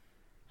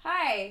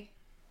Hi,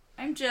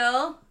 I'm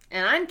Jill.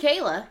 And I'm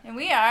Kayla. And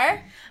we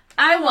are...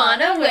 I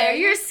Wanna Wear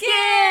Your Skin!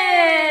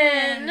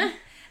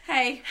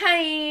 Hey.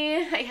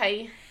 Hi. Hi.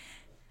 Okay.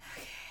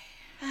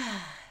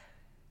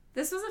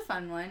 This was a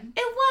fun one.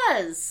 It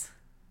was.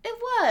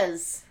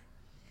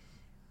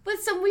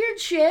 With some weird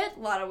shit. A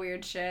lot of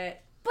weird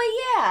shit. But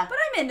yeah. But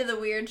I'm into the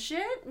weird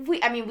shit. We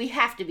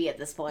have to be at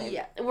this point.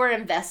 Yeah. We're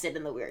invested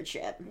in the weird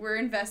shit. We're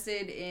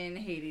invested in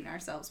hating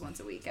ourselves once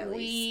a week at least.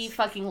 We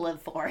fucking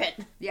live for it.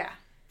 Yeah.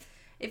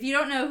 If you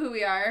don't know who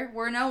we are,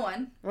 we're no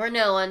one. We're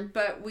no one.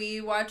 But we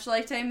watch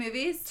Lifetime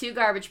movies. Two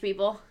garbage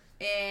people.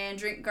 And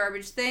drink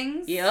garbage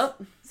things.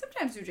 Yep.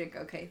 Sometimes we drink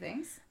okay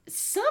things.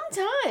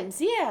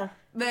 Sometimes, yeah.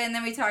 And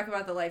then we talk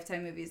about the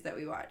Lifetime movies that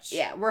we watch.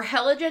 Yeah, we're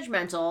hella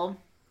judgmental.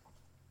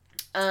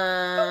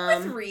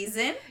 But with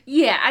reason.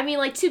 Yeah, I mean,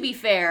 like, to be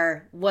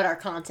fair, what our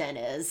content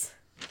is.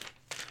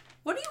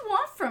 What do you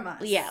want from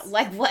us? Yeah,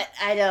 like what?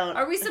 I don't...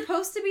 Are we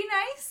supposed to be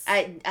nice?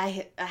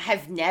 I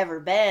have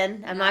never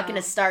been. I'm not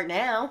going to start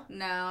now.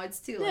 No, it's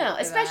too late. No,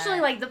 especially,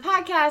 like, the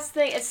podcast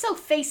thing, it's so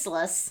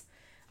faceless.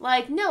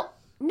 Like, no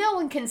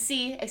one can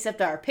see,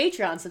 except our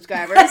Patreon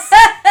subscribers,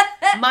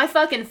 my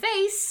fucking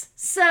face.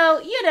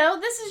 So,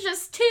 this is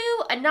just two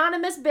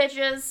anonymous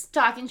bitches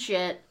talking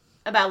shit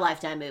about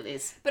Lifetime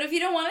movies. But if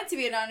you don't want it to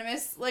be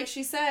anonymous, like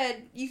she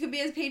said, you can be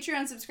a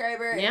Patreon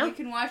subscriber and you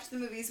can watch the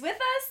movies with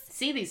us.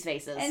 See these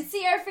faces. And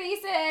see our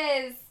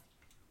faces.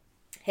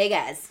 Hey,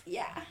 guys.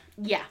 Yeah.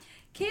 Yeah.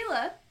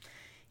 Kayla.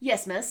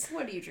 Yes, miss.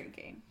 What are you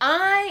drinking?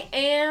 I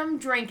am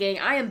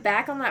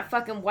back on that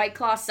fucking White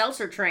Claw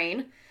seltzer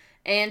train.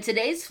 And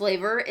today's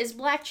flavor is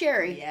black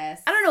cherry.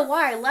 Yes. I don't know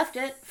why I left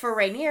it for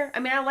Rainier. I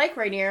mean, I like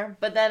Rainier,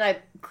 but then I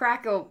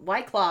crack a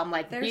White Claw. I'm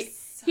like,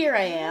 here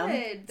I am.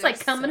 It's like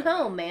coming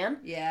home, man.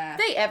 Yeah. If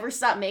they ever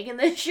stop making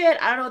this shit,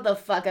 I don't know what the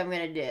fuck I'm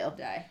gonna do.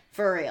 Die.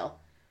 For real.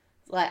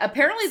 Like,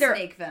 apparently they're...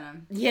 Snake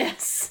venom.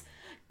 Yes.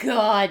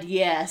 God,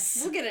 yes.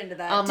 We'll get into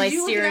that. On my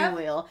steering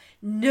wheel.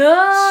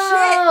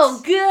 No!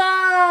 Shit!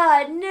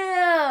 God,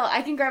 no!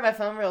 I can grab my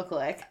phone real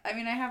quick. I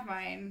mean, I have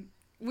mine.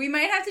 We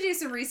might have to do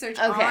some research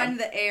on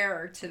the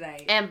air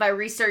tonight. And by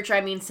research, I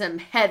mean some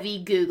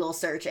heavy Google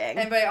searching.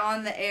 And by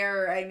on the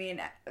air, I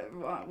mean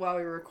while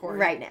we record.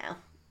 Right now.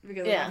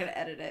 Because we're not going to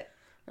edit it.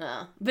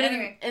 Oh. But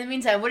anyway, in the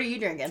meantime, what are you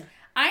drinking?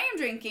 I am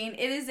drinking,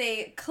 it is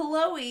a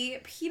Chloe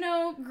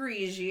Pinot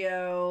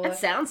Grigio. That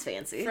sounds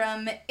fancy.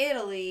 From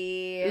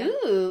Italy.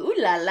 Ooh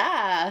la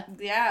la.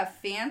 Yeah,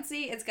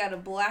 fancy. It's got a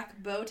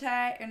black bow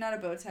tie, or not a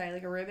bow tie,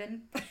 like a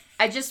ribbon.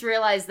 I just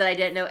realized that I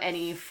didn't know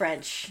any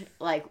French,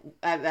 like,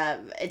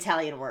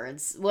 Italian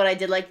words. When I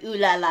did, like, ooh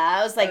la la,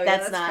 I was like,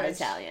 that's not French.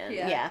 Italian.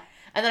 Yeah.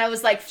 And then I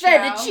was like,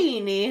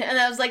 fettuccine. And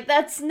I was like,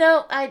 that's,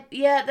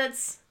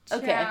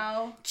 okay.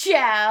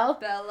 Ciao.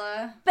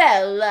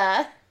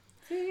 Bella.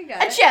 So you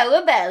got it.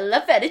 Ciao,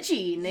 Bella,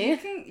 fettuccine. You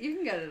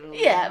can get it a little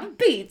bit.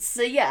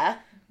 Pizza, yeah.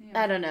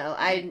 I don't know.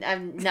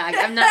 I'm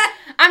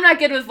not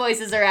good with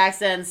voices or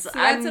accents. So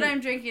that's what I'm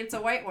drinking. It's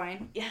a white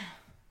wine. Yeah.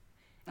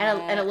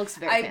 And it looks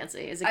very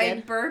fancy. Is it good? I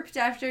burped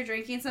after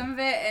drinking some of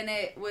it, and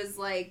it was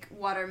like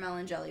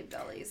watermelon jelly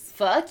bellies.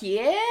 Fuck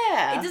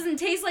yeah. It doesn't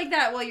taste like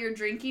that while you're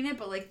drinking it,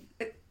 but like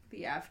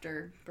the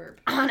after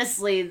burp.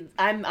 Honestly,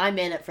 I'm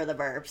in it for the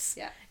burps.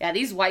 Yeah. Yeah,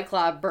 these White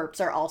Claw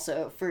burps are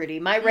also fruity.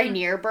 My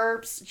Rainier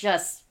burps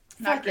just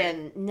not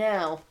fucking great.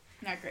 No.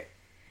 Not great.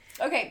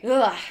 Okay.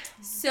 Ugh.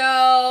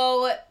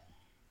 So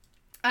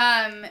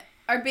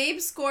our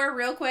babe score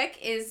real quick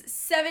is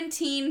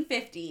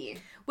 1750.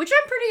 Which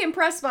I'm pretty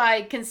impressed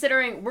by,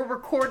 considering we're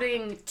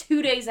recording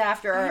 2 days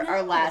after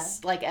our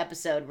last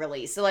episode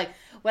release. So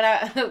when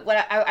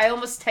I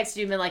almost texted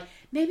you and been like,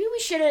 maybe we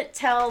shouldn't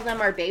tell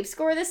them our babe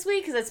score this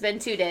week because it's been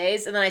 2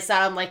 days. And then I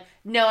saw it, I'm like,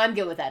 no, I'm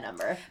good with that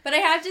number. But I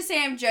have to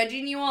say I'm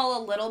judging you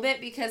all a little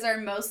bit because our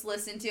most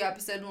listened to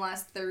episode in the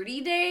last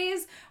 30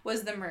 days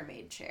was the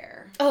mermaid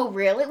chair. Oh,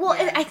 really? Well,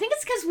 yeah. I think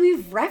it's because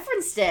we've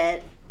referenced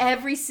it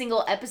every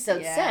single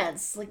episode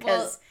since.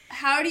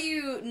 How do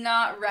you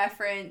not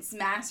reference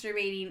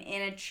masturbating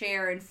in a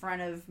chair in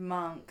front of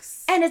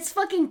monks? And it's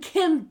fucking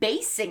Kim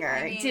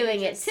Basinger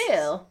doing it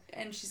too.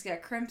 And she's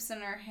got crimps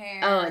in her hair.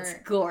 Oh, it's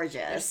gorgeous.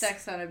 There's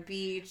sex on a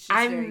beach. It's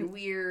very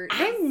weird.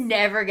 I'm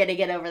never going to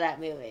get over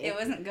that movie. It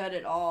wasn't good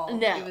at all.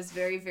 No. It was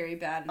very, very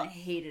bad, and I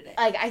hated it.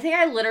 I think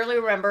I literally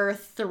remember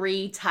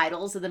 3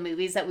 titles of the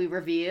movies that we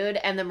reviewed,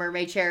 and The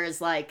Mermaid Chair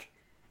is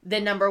the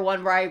number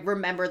one where I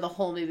remember the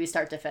whole movie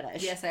start to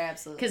finish. Yes, I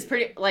absolutely. Because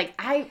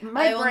I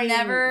will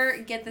never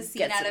get the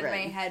scene out of my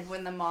head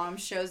when the mom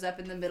shows up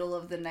in the middle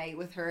of the night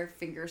with her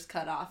fingers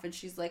cut off, and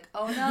she's like,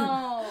 "Oh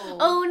no,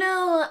 oh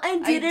no, I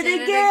did it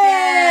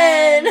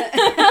again!"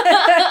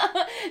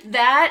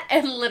 That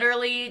and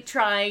literally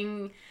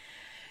trying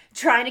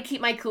to keep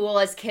my cool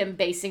as Kim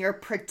Basinger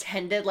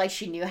pretended like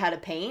she knew how to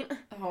paint.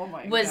 Oh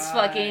my god, was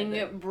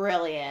fucking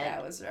brilliant.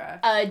 That was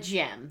rough. A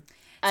gem.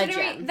 So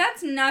anyway,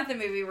 that's not the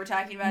movie we're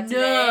talking about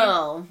today.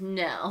 No.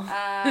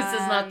 This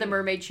is not The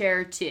Mermaid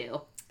Chair 2.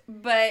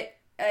 But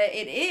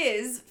it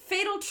is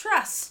Fatal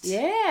Trust.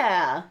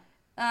 Yeah.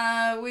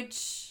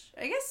 Which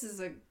I guess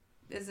is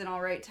an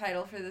alright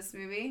title for this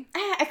movie.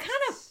 I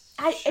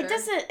It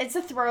doesn't. It's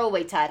a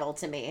throwaway title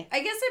to me.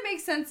 I guess it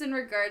makes sense in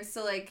regards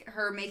to like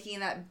her making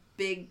that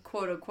big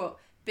quote unquote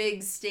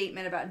big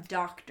statement about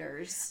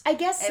doctors. I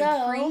guess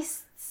and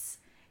priests.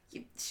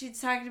 She's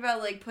talking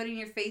about like putting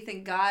your faith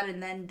in God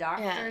and then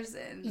doctors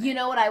and. You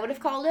know what I would have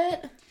called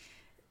it?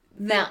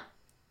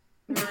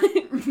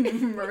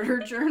 Murder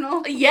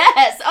journal.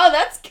 Yes. Oh,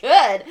 that's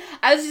good.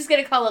 I was just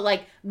gonna call it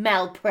like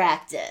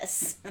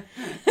malpractice. Like,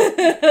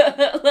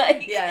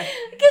 yeah,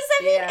 because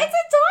I mean, it's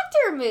a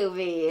doctor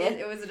movie.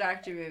 It was a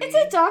doctor movie. It's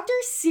a doctor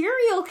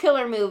serial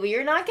killer movie.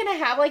 You're not gonna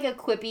have like a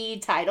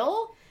quippy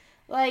title.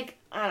 Like,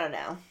 I don't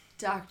know.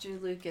 Dr.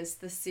 Lucas,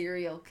 the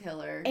serial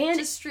killer. And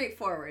just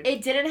straightforward.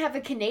 It didn't have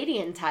a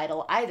Canadian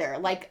title either,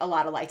 like a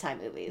lot of Lifetime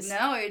movies.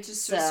 No, it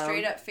just was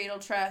straight up Fatal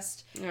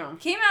Trust. Yeah.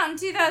 Came out in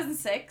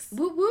 2006.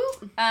 Woo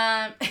woo.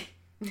 I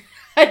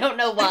don't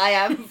know why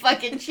I'm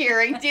fucking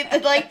cheering.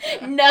 Dude,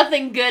 like,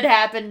 nothing good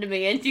happened to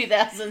me in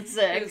 2006.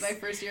 It was my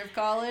first year of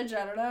college.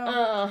 I don't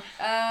know.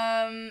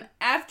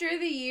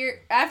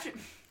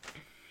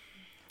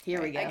 Here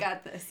we go. I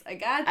got this.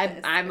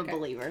 I'm a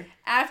believer.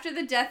 After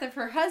the death of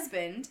her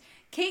husband,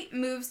 Kate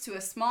moves to a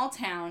small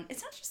town.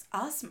 It's not just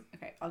us.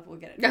 Okay, we'll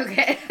get it.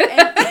 Okay.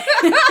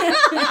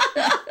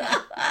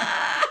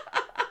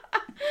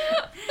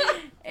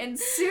 And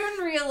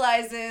soon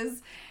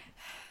realizes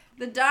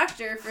the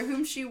doctor for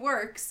whom she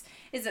works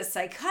is a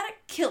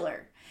psychotic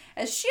killer.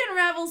 As she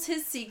unravels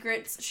his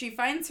secrets, she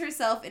finds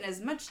herself in as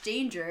much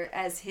danger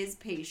as his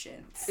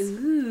patients.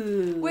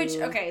 Ooh. Which,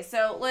 okay,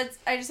 so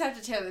I just have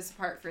to tear this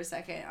apart for a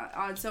second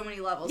on so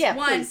many levels. Yeah,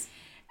 one, please.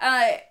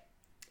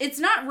 It's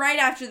not right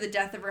after the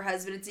death of her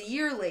husband. It's a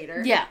year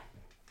later. Yeah.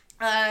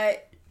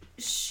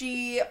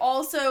 It's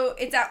also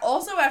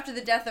after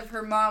the death of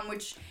her mom,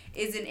 which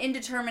is an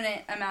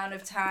indeterminate amount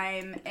of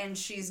time, and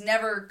she's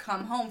never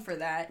come home for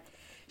that.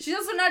 She's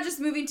also not just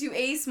moving to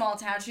a small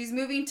town. She's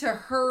moving to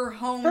her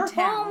hometown.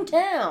 Her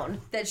hometown.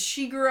 That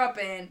she grew up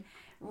in.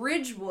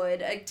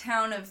 Ridgewood, a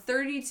town of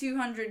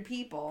 3,200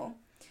 people.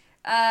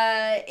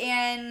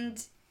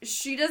 And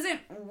she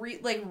doesn't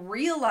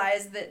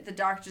realize that the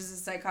doctor's a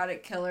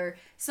psychotic killer.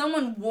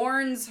 Someone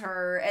warns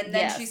her, and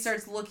then she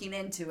starts looking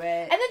into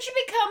it. And then she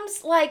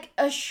becomes like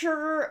a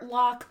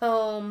Sherlock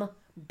Holmes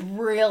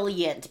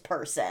brilliant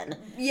person.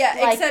 Yeah,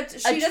 like, except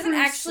she doesn't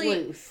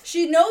actually sleuth.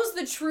 She knows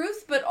the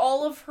truth, but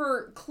all of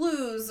her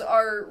clues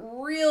are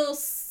real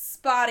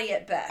spotty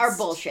at best. Are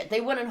bullshit.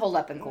 They wouldn't hold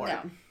up in court.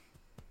 No.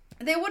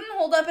 They wouldn't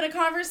hold up in a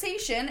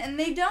conversation, and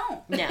they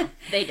don't. No,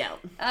 they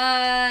don't.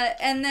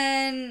 And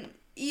then,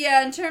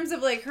 yeah, in terms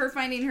of, like, her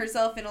finding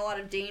herself in a lot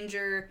of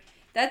danger,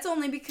 that's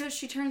only because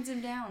she turns him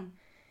down.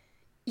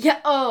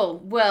 Yeah,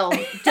 oh, well,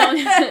 don't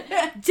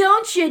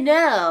you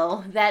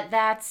know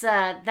that's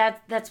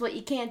what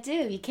you can't do.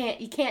 You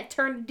can't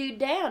turn a dude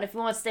down if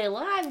you want to stay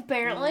alive,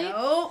 apparently.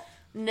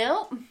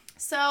 Nope.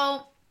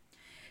 So,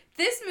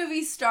 this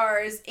movie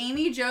stars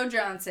Amy Jo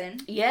Johnson.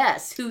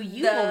 Yes, who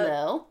you will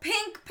know.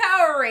 Pink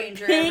Power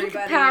Ranger,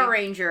 everybody. Power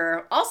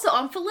Ranger. Also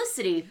on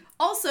Felicity.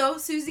 Also,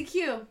 Susie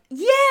Q.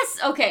 Yes!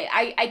 Okay,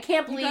 I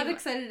can't believe... You got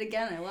excited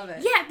again. I love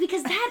it. Yeah,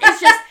 because that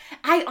is just...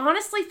 I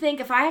honestly think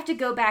if I have to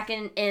go back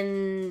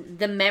in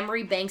the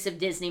memory banks of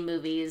Disney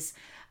movies,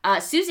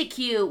 Susie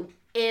Q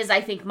is,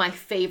 I think, my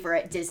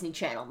favorite Disney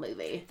Channel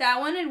movie.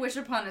 That one and Wish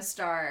Upon a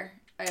Star,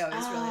 I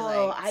always really liked.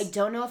 Oh, I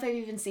don't know if I've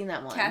even seen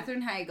that one.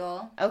 Katherine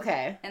Heigl.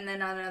 Okay. And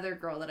then another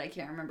girl that I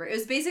can't remember. It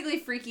was basically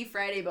Freaky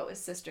Friday, but with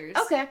sisters.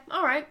 Okay,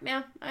 all right.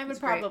 Yeah, I would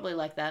probably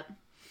like that.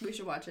 We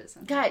should watch it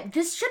sometime. God,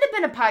 this should have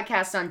been a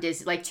podcast on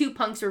Disney, like two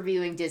punks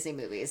reviewing Disney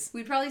movies.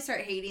 We'd probably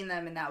start hating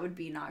them, and that would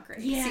be not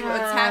great. Yeah. See, what's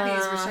happening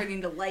is we're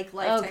starting to like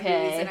Lifetime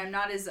movies, and I'm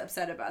not as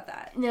upset about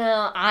that.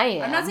 No, I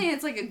am. I'm not saying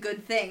it's like a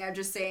good thing. I'm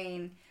just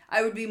saying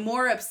I would be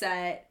more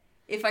upset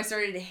if I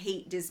started to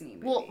hate Disney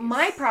movies. Well,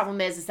 my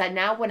problem is that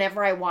now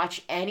whenever I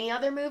watch any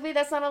other movie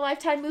that's not a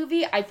Lifetime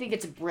movie, I think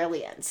it's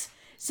brilliant.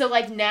 So,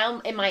 like, now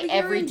in my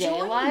everyday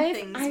life...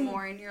 things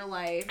more in your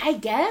life. I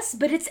guess,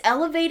 but it's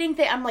elevating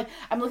things. I'm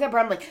looking at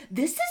Brad, I'm like,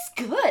 this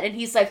is good. And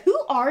he's like, who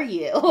are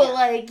you? Yeah.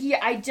 Like, yeah,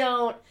 I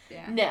don't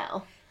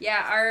know.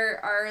 Yeah,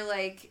 our,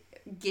 like,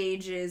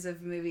 gauges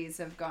of movies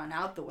have gone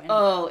out the window.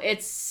 Oh,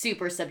 it's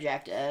super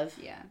subjective.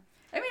 Yeah.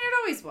 I mean, it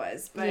always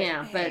was, but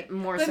yeah, hey. but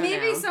more so now. But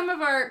maybe some of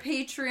our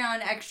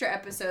Patreon extra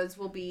episodes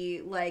will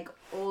be like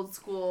old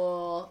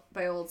school.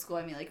 By old school,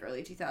 I mean like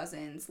early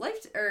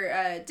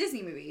 2000s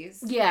Disney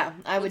movies. Yeah,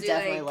 I would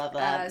definitely love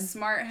that.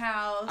 Smart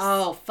House.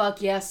 Oh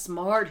fuck yes,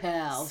 Smart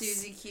House.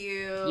 Susie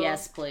Q.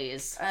 Yes,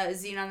 please.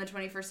 Xenon the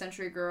 21st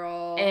Century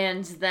Girl.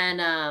 And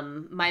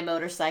then My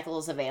Motorcycle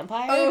is a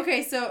Vampire. Oh,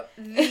 okay, so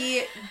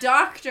the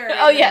doctor in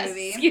the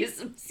movie.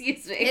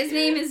 Excuse me. His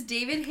name is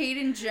David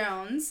Hayden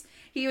Jones.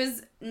 He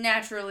was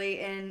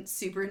naturally in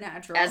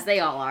Supernatural. As they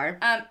all are.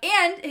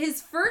 And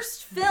his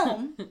first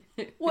film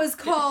was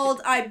called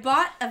I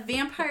Bought a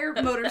Vampire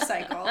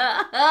Motorcycle.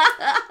 And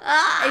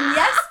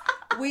yes,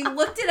 we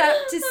looked it up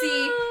to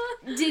see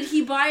did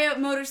he buy a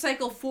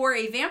motorcycle for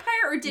a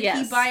vampire, or did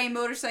he buy a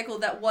motorcycle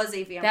that was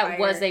a vampire? That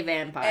was a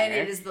vampire. And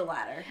it is the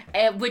latter.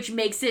 Which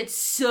makes it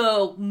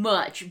so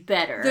much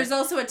better. There's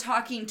also a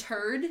talking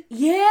turd.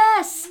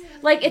 Yes!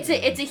 Like, it's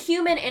a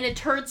human in a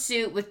turd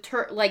suit with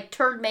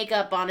turd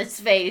makeup on its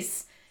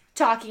face,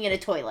 talking in a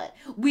toilet.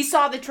 We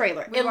saw the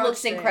trailer. It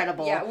looks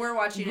incredible. Yeah, we're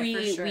watching it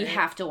for sure. We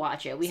have to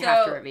watch it. We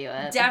have to review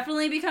it.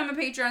 Definitely become a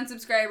Patreon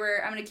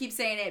subscriber. I'm going to keep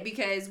saying it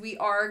because we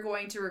are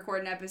going to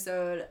record an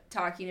episode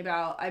talking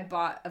about I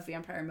bought a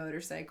vampire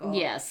motorcycle.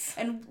 Yes.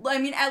 And, I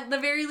mean, at the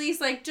very least,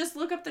 like, just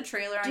look up the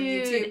trailer on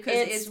YouTube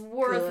because it's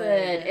worth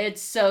it.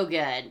 It's so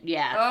good.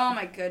 Yeah. Oh,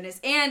 my goodness.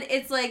 And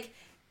it's like,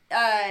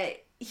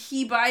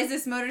 he buys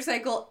this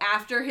motorcycle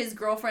after his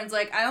girlfriend's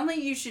like, I don't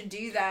think you should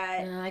do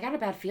that. I got a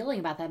bad feeling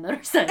about that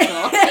motorcycle.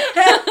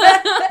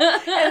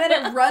 And then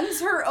it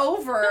runs her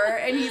over,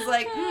 and he's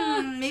like,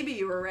 maybe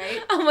you were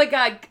right. Oh my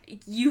god,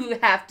 you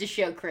have to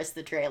show Chris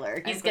the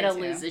trailer. He's gonna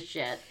lose his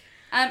shit.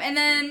 And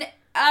then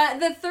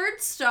the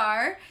third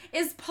star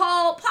is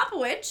Paul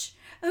Popowich,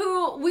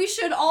 who we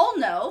should all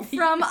know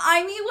from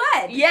I'm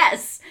Wed.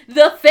 Yes,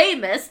 the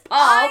famous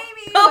Paul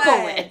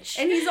Popowich.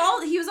 And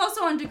he was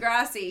also on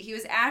Degrassi. He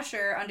was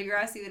Asher on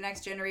Degrassi: The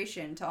Next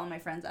Generation, to all my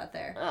friends out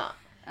there.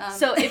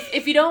 So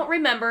if you don't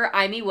remember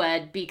I'm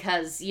Wed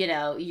because,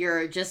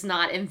 you're just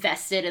not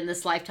invested in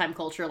this Lifetime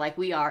culture like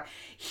we are,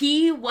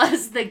 he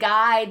was the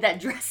guy that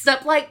dressed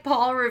up like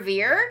Paul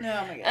Revere. Oh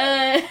my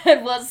god.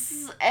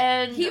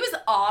 And he was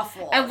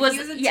awful. And he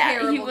was a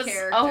terrible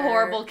character. A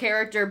horrible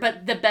character,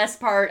 but the best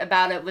part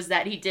about it was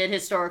that he did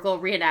historical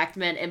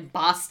reenactment in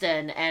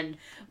Boston and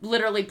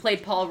literally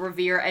played Paul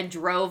Revere and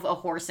drove a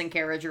horse and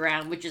carriage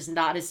around, which is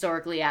not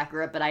historically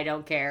accurate, but I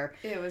don't care.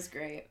 It was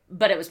great.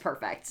 But it was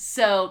perfect.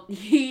 So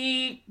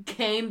he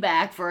came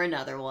back for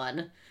another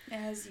one.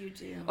 As you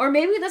do. Or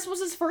maybe this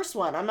was his first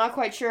one. I'm not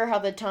quite sure how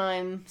the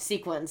time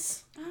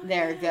sequence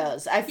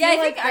goes. I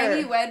think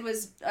I'm Wed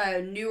was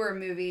a newer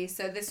movie,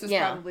 so this was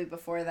probably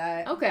before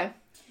that. Okay,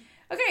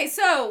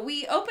 so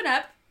we open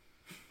up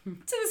to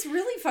this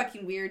really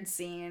fucking weird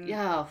scene.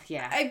 Oh,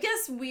 yeah. I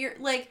guess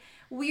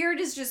weird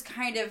is just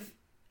kind of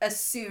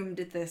assumed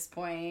at this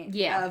point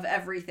of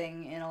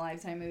everything in a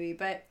Lifetime movie.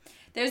 But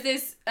there's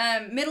this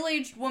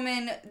middle-aged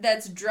woman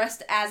that's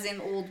dressed as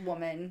an old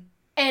woman.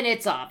 And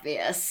it's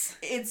obvious.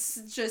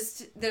 It's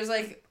just, there's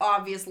like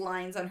obvious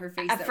lines on her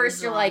face. At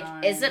first you're like,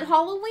 is it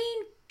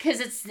Halloween? Because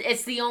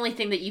it's the only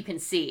thing that you can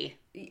see.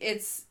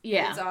 It's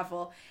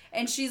awful.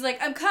 And she's like,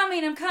 I'm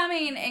coming,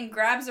 and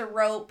grabs a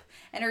rope,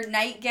 and her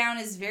nightgown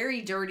is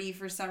very dirty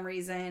for some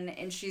reason,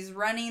 and she's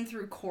running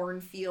through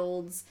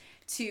cornfields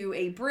to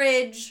a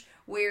bridge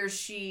where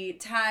she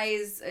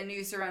ties a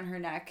noose around her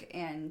neck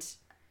and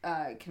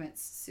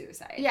commits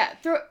suicide. Yeah,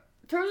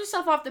 throws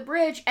herself off the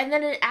bridge, and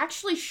then it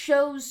actually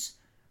shows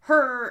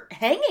her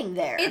hanging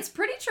there. It's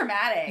pretty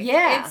traumatic.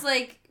 Yeah. It's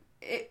like,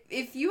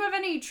 if you have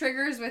any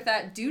triggers with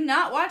that, do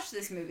not watch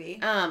this movie.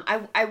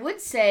 I would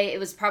say it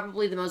was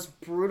probably the most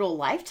brutal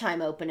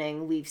Lifetime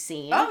opening we've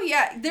seen. Oh,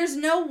 yeah. There's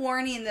no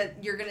warning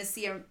that you're going to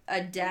see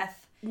a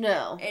death.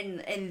 No.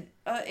 And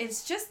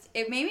it's just,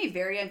 it made me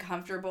very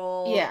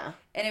uncomfortable. Yeah.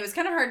 And it was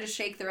kind of hard to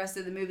shake the rest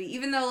of the movie.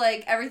 Even though,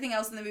 like, everything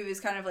else in the movie is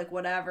kind of like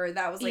whatever.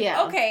 That was like,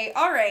 okay,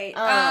 all right.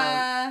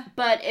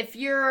 But if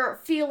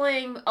you're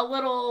feeling a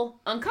little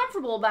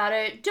uncomfortable about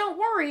it, don't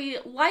worry.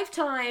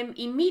 Lifetime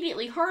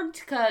immediately hard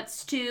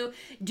cuts to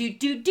moving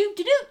to a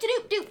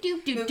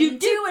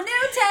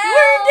new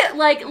town.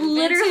 Like, moving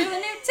literally. to a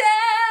new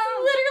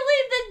town.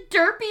 Literally the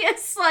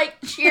derpiest,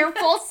 like,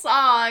 cheerful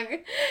song.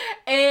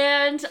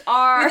 And with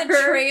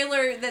a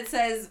trailer that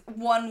says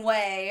one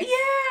way.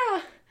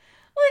 Yeah.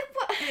 Like,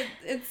 what?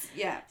 It's,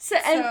 yeah. So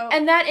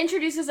that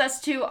introduces us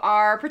to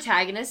our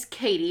protagonist,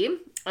 Katie,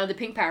 the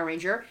Pink Power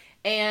Ranger,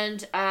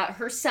 and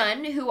her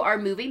son, who are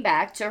moving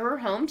back to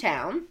her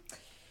hometown.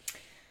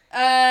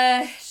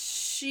 They're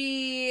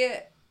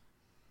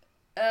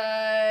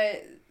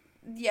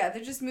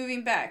just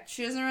moving back.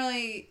 She doesn't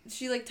really,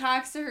 she like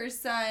talks to her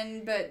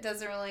son, but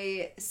doesn't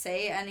really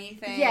say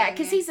anything. Yeah,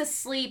 because he's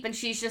asleep, and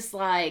she's just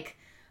like,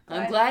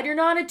 I'm glad you're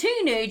not a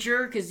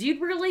teenager, because you'd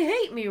really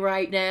hate me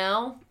right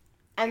now.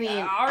 I mean,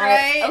 all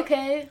right.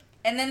 Okay.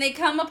 And then they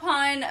come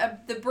upon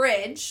the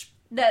bridge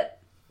that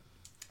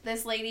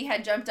this lady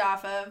had jumped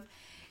off of.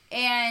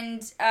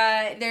 And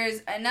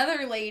there's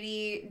another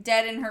lady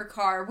dead in her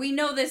car. We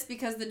know this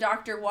because the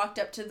doctor walked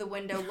up to the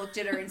window, looked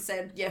at her, and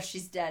said, yes,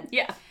 she's dead.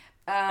 Yeah.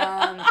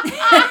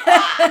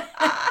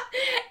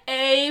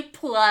 A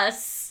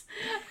plus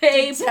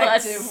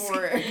detective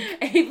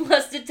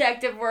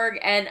work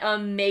and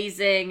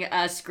amazing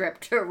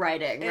script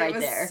writing right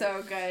there. It was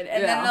so good.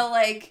 And then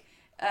the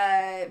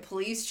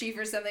police chief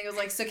or something was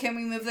like, so can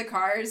we move the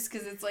cars?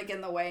 Because it's like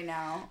in the way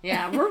now.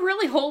 Yeah, we're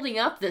really holding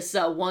up this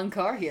one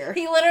car here.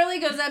 He literally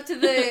goes up to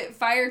the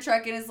fire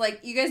truck and is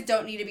like, you guys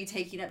don't need to be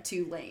taking up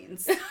 2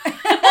 lanes.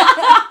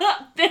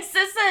 This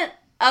isn't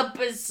a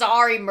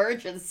bizarre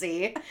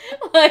emergency,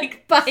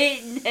 like, by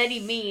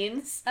any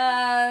means.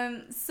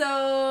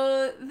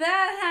 So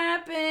that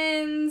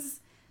happens.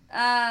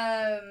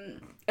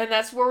 And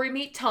that's where we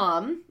meet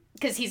Tom.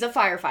 because he's a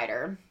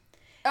firefighter.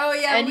 Oh,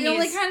 yeah, and we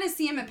only kind of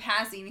see him in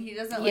passing. He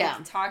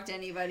doesn't, talk to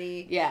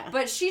anybody. Yeah.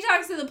 But she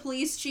talks to the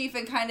police chief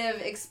and kind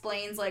of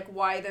explains,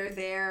 why they're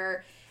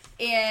there.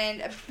 And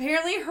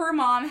apparently her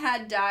mom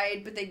had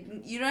died, but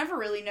you never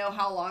really know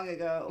how long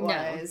ago it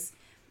was. No.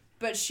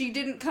 But she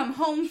didn't come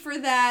home for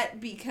that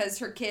because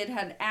her kid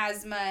had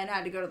asthma and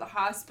had to go to the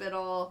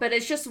hospital. But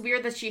it's just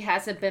weird that she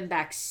hasn't been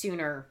back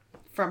sooner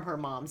from her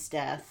mom's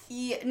death.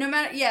 Yeah,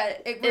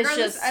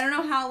 regardless, I don't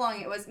know how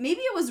long it was. Maybe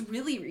it was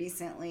really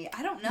recently.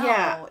 I don't know.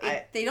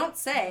 Yeah, they don't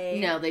say.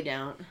 No, they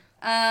don't.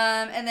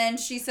 And then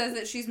she says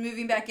that she's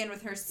moving back in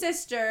with her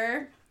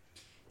sister.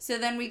 So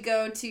then we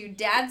go to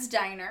Dad's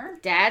Diner.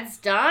 Dad's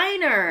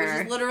Diner!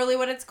 Which is literally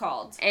what it's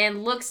called.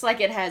 And looks like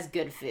it has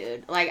good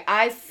food.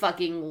 I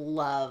fucking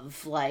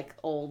love,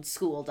 old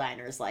school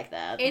diners like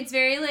that. It's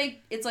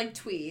very, it's like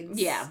Tweeds.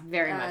 Yeah,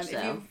 very much so.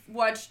 If you've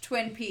watched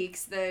Twin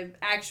Peaks, the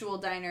actual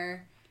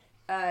diner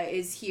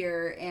is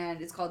here,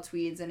 and it's called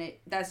Tweeds, and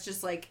that's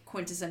just,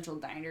 quintessential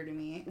diner to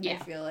me, I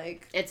feel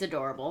like. It's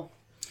adorable.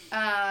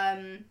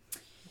 Yeah,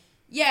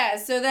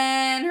 so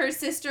then her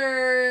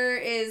sister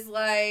is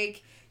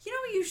like... You know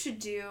what you should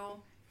do?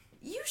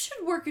 You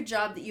should work a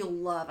job that you'll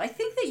love. I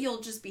think that you'll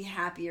just be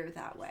happier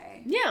that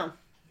way. Yeah.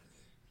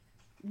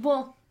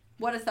 Well.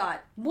 What a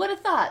thought. What a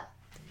thought.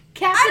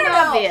 Captain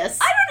Obvious.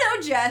 I don't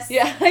know, Jess.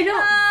 Yeah, I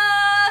don't.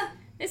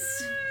 This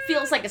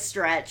feels like a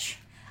stretch.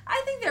 I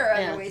think there are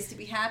other ways to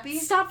be happy.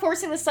 Stop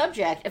forcing the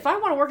subject. If I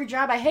want to work a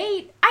job I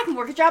hate, I can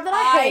work a job that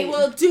I hate. I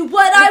will do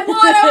what I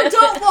want or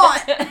don't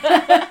want.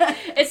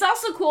 It's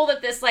also cool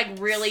that this,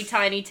 really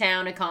tiny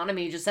town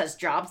economy just has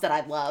jobs that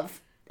I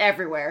love.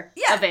 Everywhere.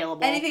 Yeah.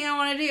 Available. Anything I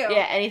want to do.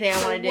 Yeah, anything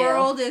I want to do. The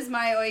world is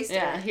my oyster.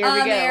 Yeah, here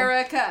we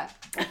America.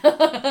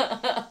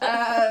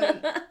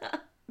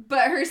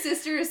 But her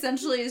sister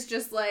essentially is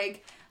just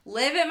live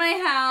at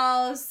my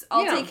house.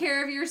 I'll take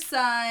care of your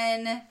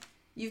son.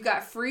 You've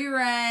got free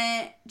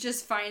rent.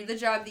 Just find the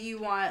job that you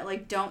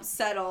want. Don't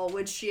settle,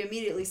 which she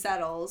immediately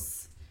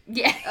settles.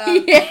 Yeah.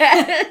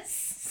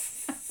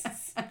 Yes.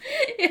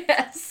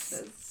 Yes.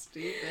 So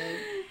stupid.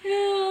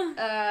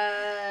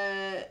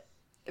 Yeah.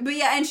 But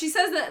yeah, and she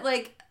says that,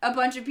 a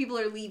bunch of people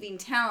are leaving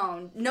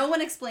town. No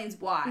one explains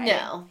why.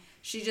 No.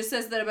 She just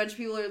says that a bunch of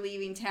people are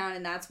leaving town,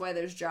 and that's why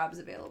there's jobs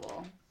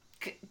available.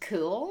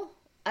 Cool.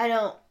 I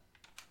don't...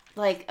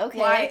 okay.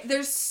 Why?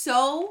 There's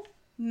so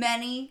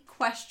many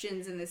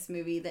questions in this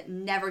movie that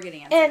never get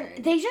answered.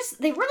 And they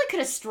really could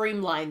have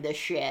streamlined this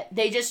shit.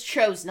 They just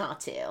chose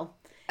not to.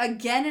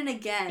 Again and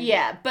again.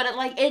 Yeah, but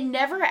it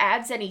never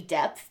adds any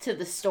depth to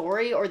the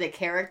story or the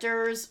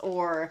characters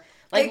or...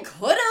 It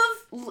could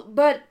have,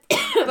 but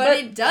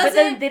it doesn't. But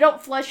then they don't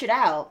flesh it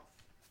out.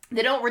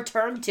 They don't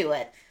return to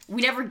it.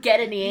 We never get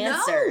any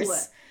answers. No.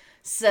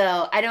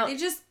 So I don't.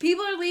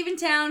 People are leaving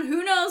town.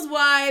 Who knows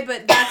why?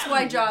 But that's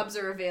why jobs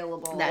are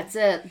available. That's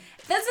it.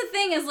 That's the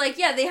thing is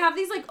they have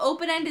these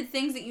open-ended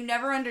things that you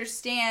never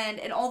understand,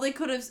 and all she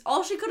could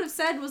have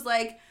said was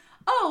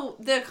oh,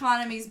 the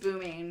economy's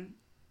booming.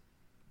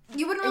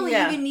 You wouldn't really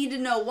even need to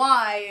know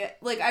why.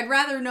 I'd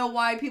rather know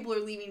why people are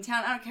leaving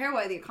town. I don't care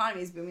why the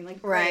economy is booming.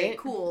 Right.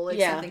 Cool.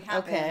 Something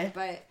happened. Okay.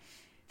 But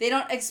they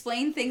don't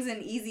explain things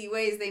in easy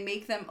ways. They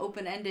make them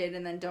open-ended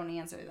and then don't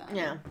answer them.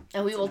 Yeah.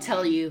 And we will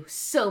tell you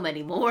so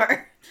many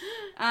more.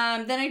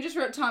 Then I just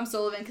wrote Tom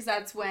Sullivan because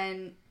that's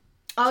when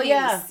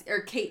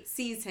Kate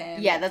sees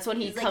him. Yeah, that's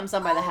when he comes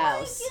on by the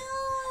house.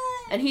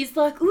 And he's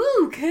like,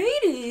 ooh,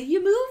 Katie,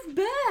 you moved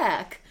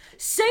back.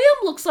 Sam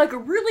looks like a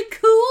really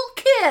cool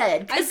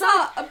kid. I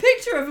saw a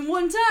picture of him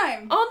one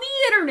time. On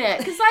the internet,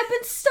 because I've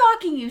been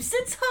stalking you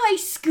since high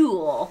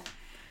school.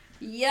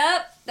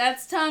 Yep,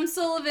 that's Tom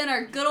Sullivan,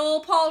 our good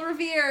old Paul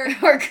Revere.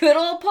 Our good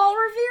old Paul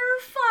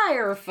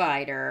Revere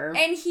firefighter.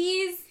 And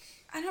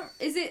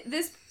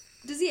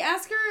does he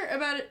ask her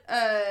about it?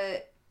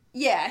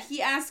 Yeah, he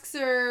asks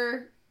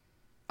her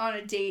on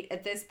a date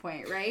at this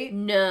point, right?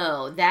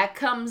 No, that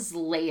comes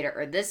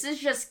later. This is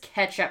just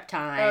catch-up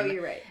time. Oh,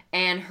 you're right.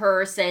 And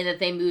her saying that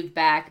they moved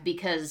back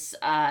because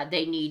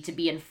they need to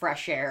be in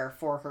fresh air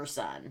for her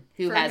son,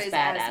 who has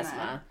bad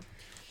asthma.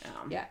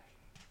 Yeah.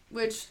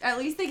 Which, at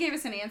least they gave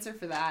us an answer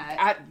for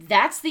that.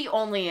 That's the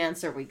only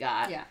answer we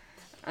got. Yeah.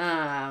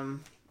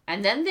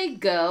 And then they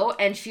go,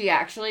 and she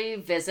actually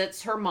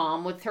visits her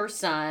mom with her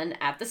son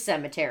at the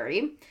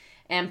cemetery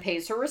and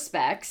pays her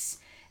respects.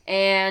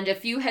 And a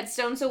few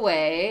headstones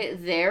away,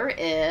 there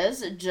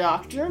is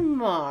Dr.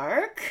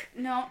 Mark.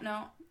 No.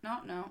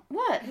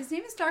 What? His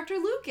name is Dr.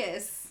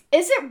 Lucas.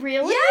 Is it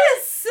really?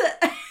 Yes!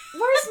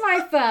 Where's my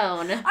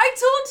phone? I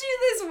told you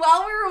this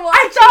while we were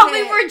watching I thought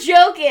we were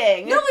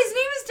joking. No, his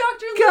name is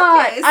Dr.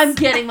 God, Lucas. I'm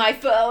getting my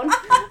phone.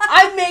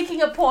 I'm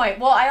making a point.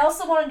 Well, I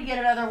also wanted to get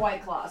another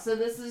White Claw, so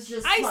this is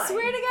just I fine.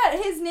 swear to God,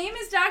 his name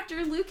is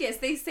Dr. Lucas.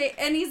 They say,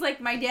 and he's like,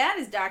 my dad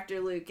is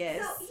Dr.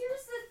 Lucas. So,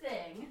 here's the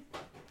thing.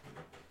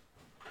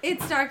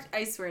 It's Dr.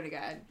 I swear to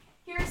God.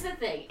 Here's the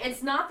thing.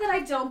 It's not that I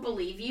don't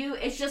believe you.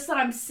 It's just that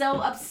I'm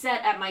so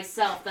upset at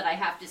myself that I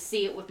have to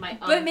see it with my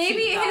own But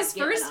maybe his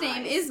first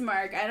name is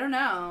Mark. I don't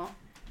know.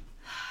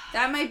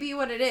 That might be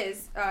what it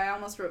is. Oh, I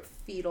almost wrote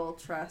fetal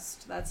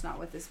trust. That's not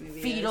what this movie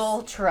is.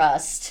 Fetal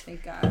trust.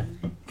 Thank God.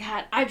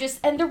 God,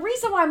 and the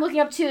reason why I'm looking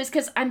up too is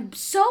because I'm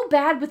so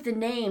bad with the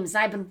names.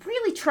 I've been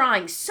really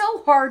trying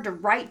so hard to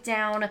write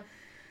down.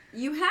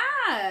 You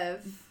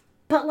have.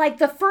 But, like,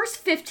 the first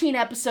 15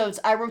 episodes,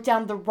 I wrote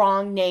down the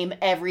wrong name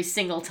every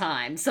single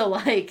time. So,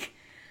 like,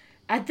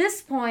 at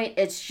this point,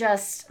 it's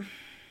just...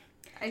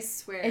 I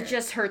swear. It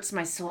just hurts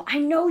my soul. I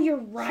know you're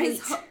right.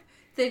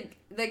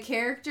 The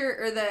character,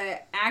 or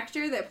the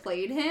actor that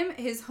played him,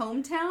 his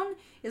hometown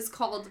is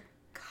called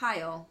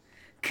Kyle.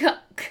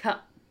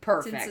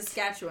 Perfect. It's in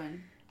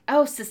Saskatchewan.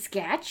 Oh,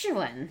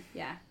 Saskatchewan.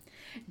 Yeah.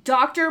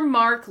 Dr.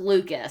 Mark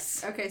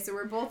Lucas. Okay, so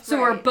we're both right.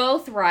 So we're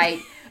both right.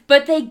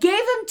 But they gave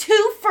him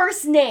 2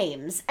 first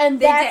names, and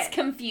that's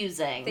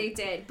confusing. They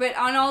did. But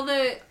on all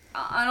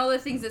the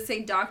things that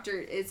say doctor,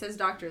 it says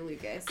Dr.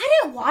 Lucas.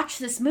 I didn't watch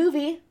this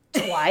movie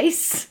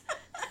twice.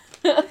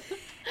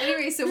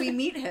 Anyway, so we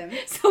meet him.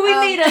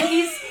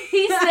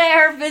 He's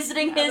there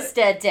visiting his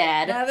dead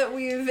dad. Now that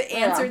we've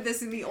answered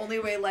this in the only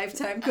way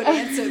Lifetime could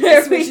answer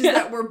this, which is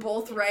that we're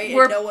both right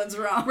and no one's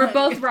wrong. We're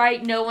both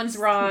right, no one's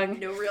wrong.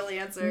 No real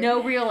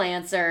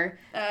answer.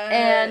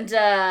 And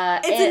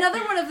it's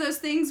another one of those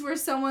things where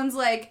someone's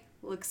like,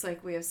 looks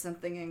like we have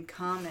something in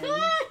common.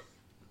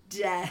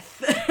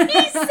 Death.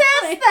 He says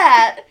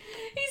that.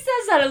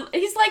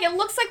 He's like, it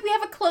looks like we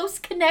have a close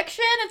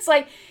connection. It's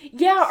like,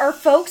 yeah, our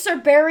folks are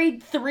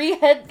buried 3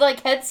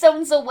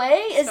 headstones away.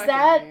 Is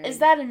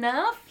that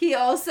enough? He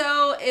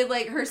also,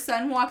 her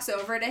son walks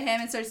over to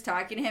him and starts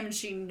talking to him, and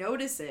she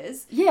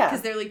notices. Yeah.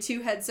 Because they're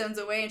 2 headstones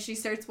away, and she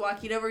starts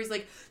walking over. He's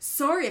like,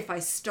 sorry if I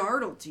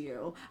startled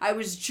you. I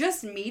was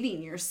just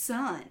meeting your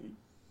son.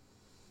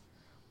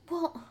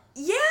 Well...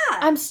 Yeah.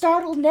 I'm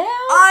startled now.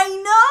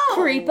 I know.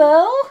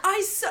 Creepo.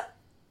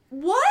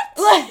 What?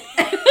 Who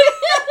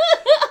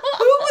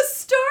was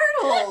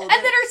startled? And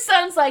then her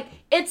son's like,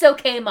 it's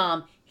okay,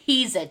 Mom.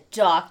 He's a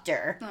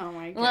doctor. Oh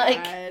my God.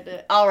 Like,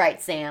 all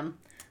right, Sam.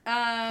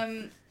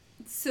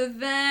 So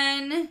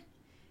then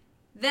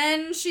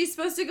she's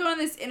supposed to go on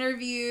this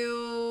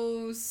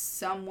interview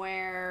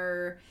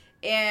somewhere,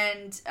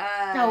 and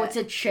oh, it's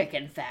a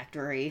chicken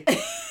factory.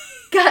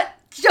 God.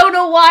 Don't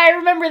know why I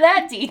remember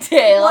that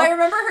detail. Well, I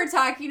remember her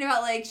talking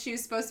about, she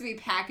was supposed to be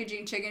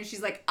packaging chicken.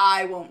 She's like,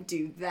 I won't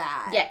do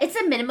that. Yeah, it's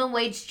a minimum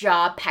wage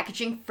job,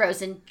 packaging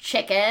frozen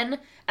chicken, and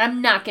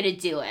I'm not going to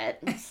do it.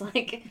 It's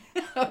like,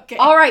 okay.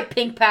 All right,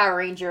 Pink Power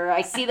Ranger,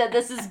 I see that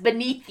this is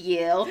beneath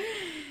you.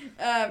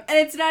 And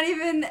it's not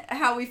even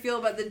how we feel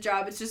about the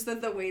job. It's just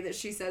that the way that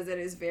she says it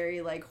is very,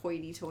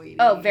 hoity-toity.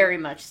 Oh, very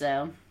much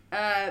so.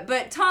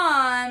 But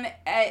Tom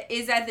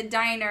is at the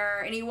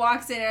diner, and he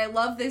walks in, and I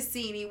love this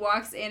scene. He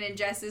walks in, and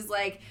Jess is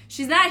like,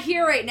 she's not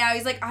here right now.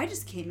 He's like, I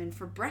just came in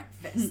for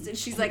breakfast. And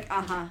she's like,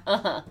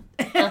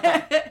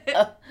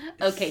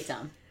 okay,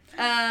 Tom.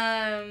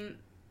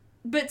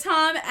 But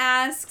Tom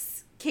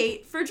asks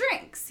Kate for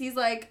drinks. He's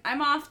like,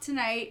 I'm off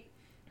tonight.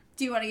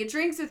 Do you want to get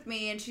drinks with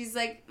me? And she's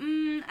like,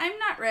 I'm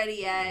not ready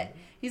yet.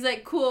 He's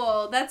like,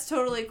 cool. That's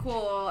totally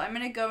cool. I'm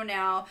going to go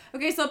now.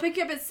 Okay, so I'll pick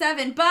you up at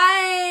 7.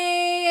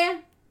 Bye!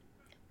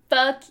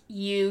 Fuck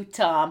you,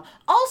 Tom.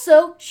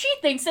 Also, she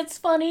thinks it's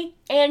funny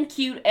and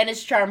cute and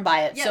is charmed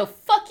by it. Yep. So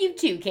fuck you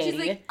too, Katie.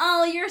 She's like,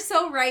 oh, you're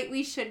so right.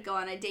 We should go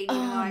on a date even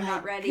though I'm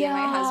not ready. And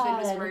my husband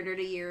was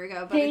murdered a year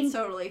ago, but it's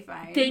totally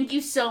fine. Thank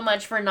you so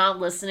much for not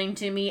listening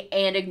to me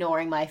and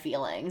ignoring my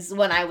feelings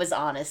when I was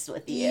honest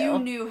with you. You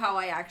knew how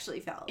I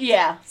actually felt.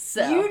 Yeah,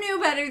 so. You knew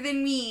better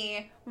than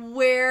me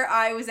where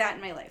I was at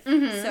in my life.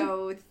 Mm-hmm.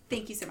 So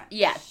thank you so much.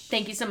 Yeah,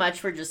 thank you so much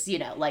for just,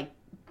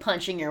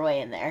 punching your way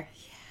in there.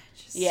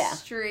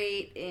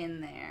 Straight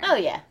in there. Oh,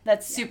 yeah.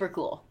 That's super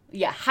cool.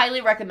 Yeah,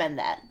 highly recommend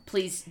that.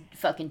 Please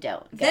fucking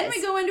don't, guys. Then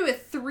we go into a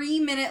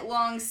 3-minute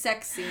long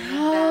sex scene with them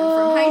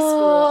from high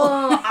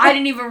school. I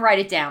didn't even write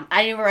it down.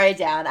 I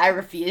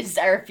refused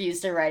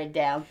to write it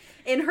down.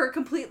 In her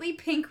completely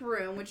pink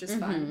room, which is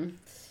fun.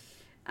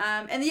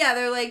 And yeah,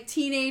 they're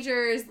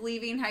teenagers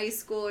leaving high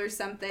school or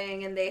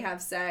something, and they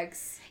have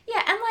sex.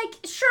 Yeah, and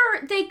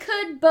sure, they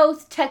could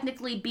both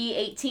technically be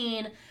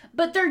 18,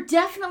 but they're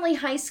definitely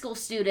high school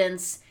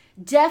students,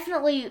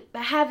 definitely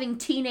having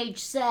teenage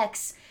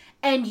sex,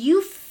 and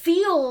you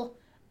feel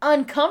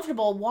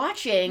uncomfortable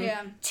watching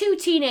 2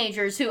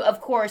 teenagers who,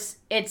 of course,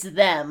 it's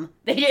them.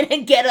 They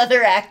didn't get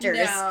other actors.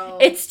 No.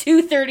 It's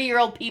 2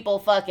 30-year-old people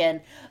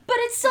fucking. But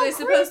it's so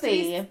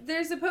creepy.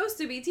 They're supposed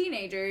to be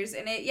teenagers,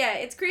 and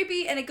it's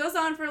creepy, and it goes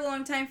on for a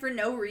long time for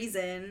no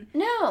reason.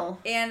 No.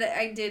 And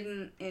I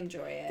didn't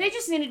enjoy it. They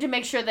just needed to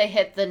make sure they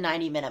hit the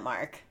 90-minute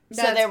mark.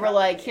 So they were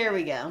like, here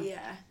we go.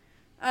 Yeah.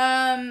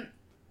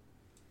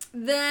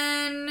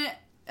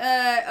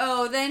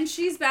 Then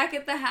she's back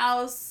at the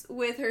house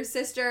with her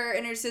sister,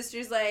 and her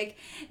sister's like,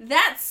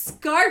 that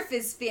scarf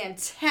is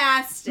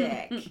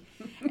fantastic.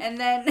 And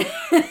then,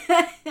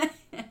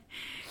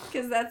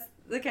 because that's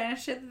the kind of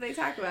shit that they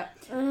talk about.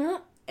 Uh-huh.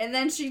 And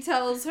then she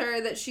tells her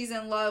that she's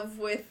in love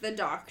with the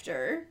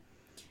doctor.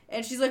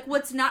 And she's like,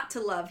 what's not to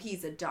love?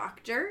 He's a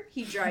doctor.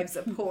 He drives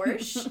a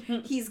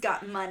Porsche. He's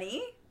got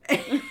money.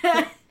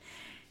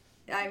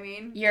 I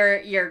mean,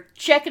 you're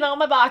checking all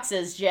my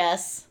boxes,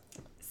 Jess.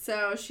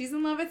 So she's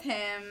in love with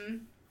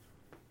him.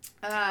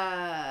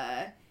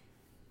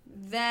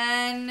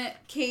 Then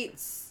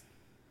Kate's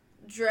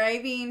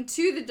driving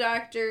to the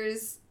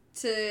doctor's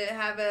to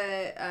have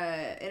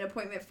an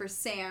appointment for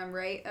Sam,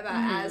 right?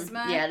 About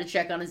asthma. Yeah, to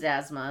check on his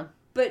asthma.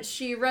 But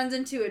she runs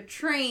into a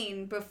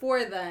train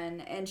before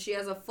then, and she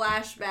has a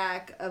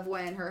flashback of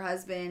when her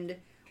husband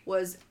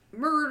was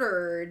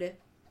murdered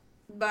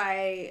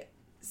by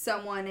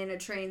someone in a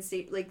train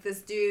station. Like,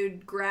 this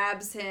dude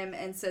grabs him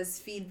and says,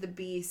 "Feed the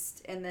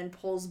beast," and then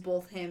pulls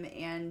both him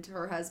and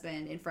her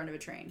husband in front of a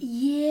train.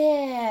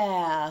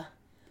 Yeah.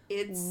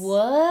 It's...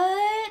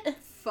 What?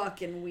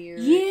 Fucking weird.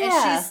 Yeah.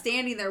 And she's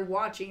standing there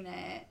watching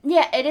it.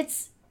 Yeah, and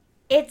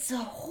it's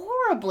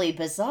horribly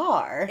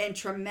bizarre. And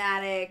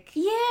traumatic.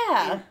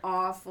 Yeah. And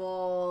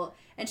awful.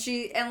 And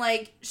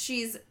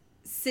she's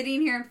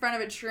sitting here in front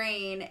of a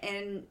train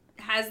and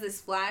has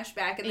this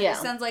flashback, and then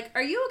her son's like,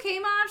 "Are you okay,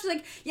 Mom?" She's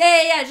like,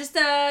 yeah, just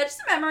a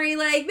memory,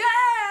 like,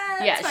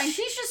 yeah,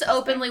 she's just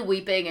openly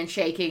weeping and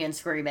shaking and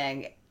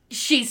screaming.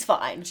 She's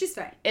fine. She's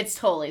fine. It's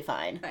totally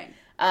fine.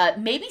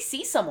 Fine. Maybe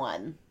see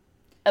someone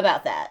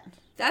about that.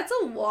 That's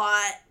a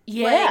lot.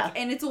 Yeah. Like,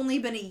 and it's only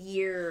been a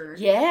year.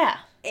 Yeah.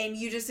 And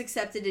you just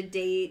accepted a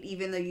date,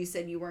 even though you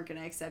said you weren't going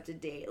to accept a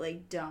date.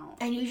 Like, don't.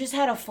 And you just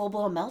had a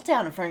full-blown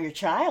meltdown in front of your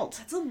child.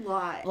 That's a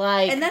lot.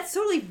 Like, and that's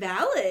totally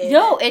valid.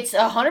 No, it's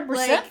 100%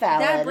 valid.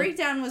 That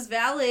breakdown was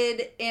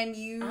valid, and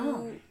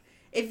you...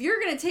 If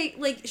you're going to take...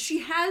 Like, she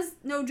has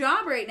no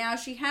job right now.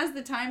 She has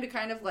the time to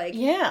kind of, like...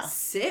 Yeah.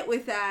 Sit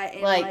with that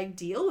and, like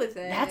deal with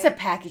it. That's a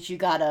package you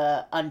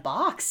gotta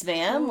unbox,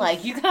 man. Oof.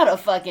 Like, you gotta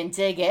fucking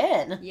dig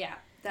in. Yeah.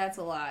 That's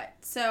a lot.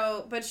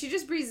 So, but she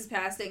just breezes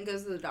past it and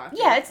goes to the doctor.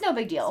 Yeah, it's no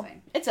big deal.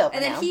 It's over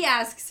And then he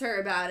asks her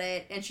about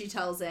it, and she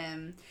tells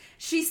him.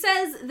 She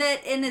says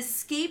that an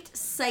escaped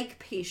psych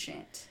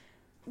patient...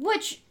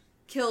 Which...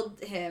 killed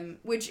him.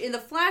 Which, in the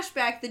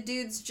flashback, the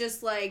dude's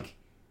just, like...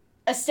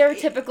 a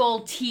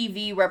stereotypical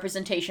TV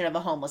representation of a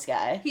homeless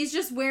guy. He's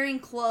just wearing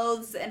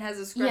clothes and has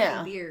a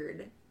scruffy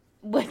beard.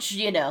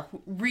 Which,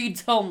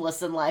 reads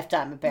homeless in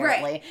Lifetime,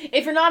 apparently. Right.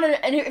 If you're not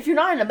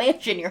in a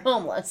mansion, you're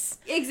homeless.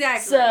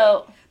 Exactly.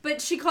 So,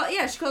 but she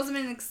calls him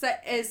an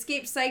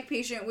escaped psych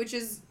patient, which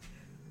is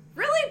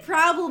really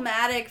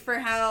problematic for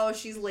how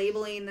she's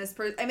labeling this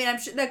person. I mean, I'm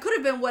sure that could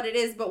have been what it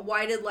is, but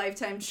why did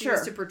Lifetime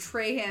choose to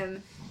portray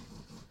him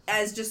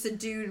as just a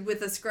dude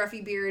with a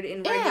scruffy beard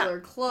in regular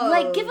clothes?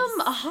 Like, give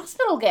him a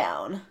hospital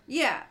gown.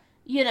 Yeah.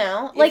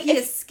 Like, he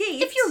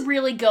escaped. If you're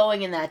really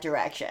going in that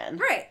direction.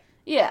 Right.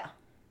 Yeah.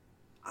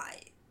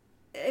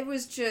 It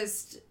was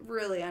just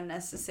really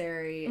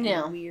unnecessary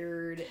and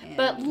weird.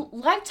 But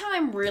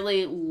Lifetime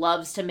really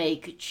loves to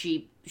make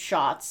cheap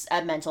shots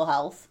at mental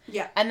health.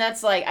 Yeah. And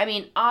that's like, I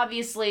mean,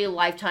 obviously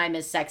Lifetime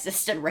is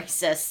sexist and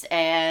racist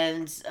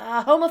and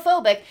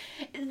homophobic.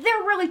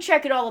 They're really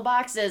checking all the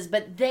boxes,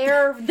 but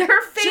their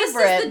favorite... Just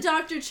as the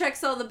doctor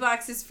checks all the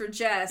boxes for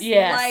Jess,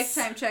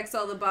 Lifetime checks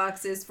all the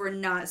boxes for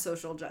not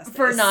social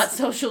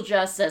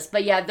justice.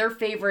 But yeah, their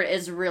favorite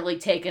is really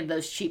taking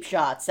those cheap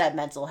shots at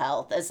mental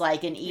health as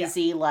like an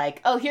easy, like,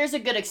 oh, here's a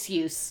good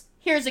excuse.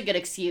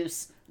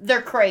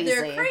 They're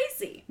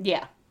crazy.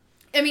 Yeah.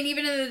 I mean,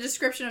 even in the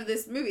description of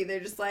this movie,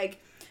 they're just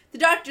like, the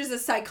doctor's a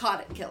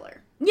psychotic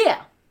killer.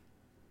 Yeah.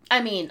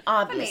 I mean,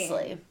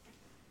 obviously.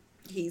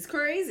 He's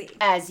crazy.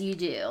 As you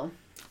do.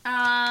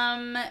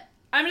 I'm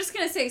just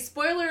going to say,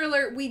 spoiler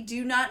alert, we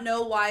do not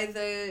know why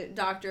the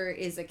doctor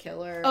is a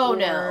killer. Oh,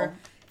 no.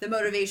 The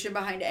motivation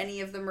behind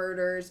any of the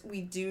murders.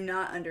 We do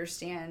not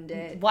understand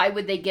it. Why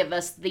would they give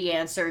us the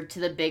answer to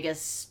the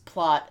biggest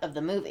plot of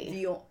the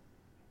movie?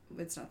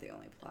 It's not the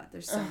only plot.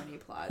 There's so many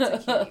plots. I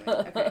can't even.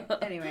 Okay,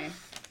 anyway.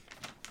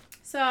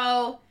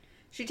 So,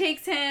 she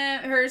takes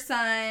her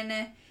son.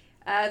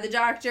 The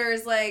doctor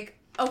is like,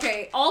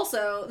 okay,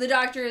 also, the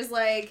doctor is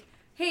like,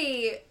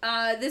 hey,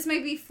 this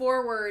might be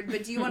forward,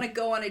 but do you want to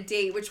go on a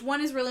date? Which one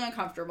is really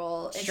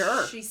uncomfortable. And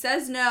sure. She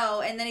says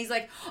no, and then he's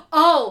like,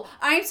 oh,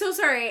 I'm so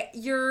sorry.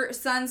 Your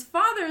son's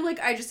father,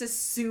 like, I just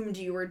assumed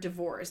you were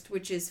divorced,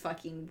 which is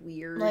fucking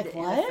weird and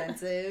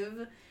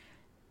offensive.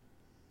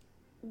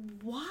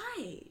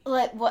 Why?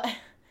 Like, what?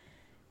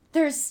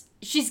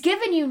 She's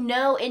given you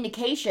no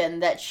indication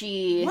that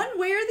she... one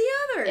way or the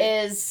other.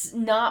 ...is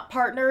not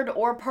partnered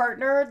or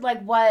partnered.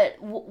 Like,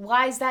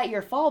 why is that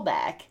your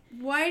fallback?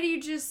 Why do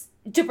you just...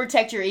 To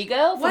protect your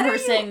ego from her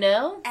saying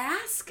no?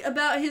 Ask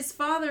about his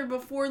father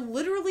before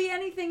literally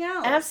anything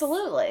else.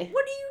 Absolutely.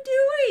 What are you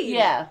doing?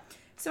 Yeah.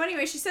 So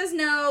anyway, she says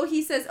no.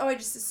 He says, oh, I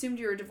just assumed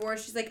you were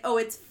divorced. She's like, oh,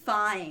 it's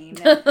fine.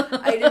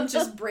 I didn't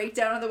just break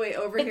down on the way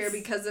over here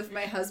because of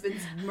my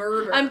husband's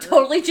murder. I'm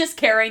totally just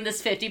carrying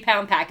this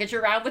 50-pound package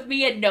around with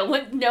me, and no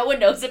one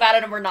knows about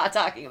it, and we're not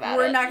talking about it.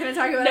 We're not going to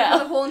talk about it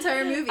for the whole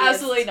entire movie.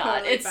 Absolutely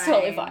not. It's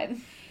totally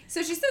fine.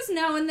 So she says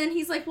no, and then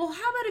he's like, well,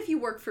 how about if you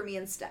work for me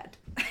instead?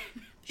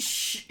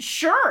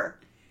 Sure,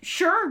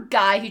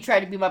 guy who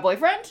tried to be my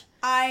boyfriend.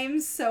 I'm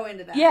so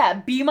into that. Yeah,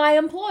 be my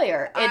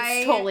employer.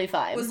 It's totally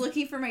fine. I was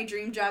looking for my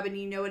dream job, and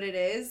you know what it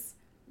is?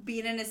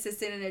 being an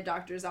assistant in a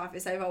doctor's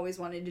office. I've always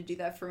wanted to do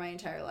that for my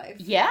entire life.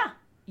 Yeah.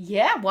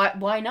 Yeah,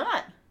 why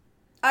not?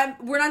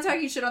 We're not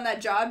talking shit on that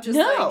job, just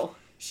like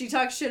she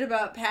talks shit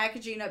about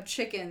packaging up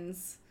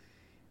chickens,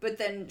 but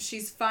then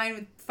she's fine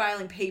with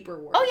filing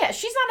paperwork. Oh yeah,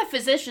 she's not a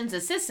physician's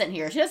assistant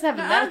here. She doesn't have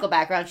a medical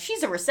background.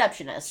 She's a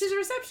receptionist. She's a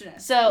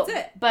receptionist. So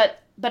that's it. But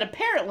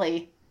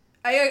apparently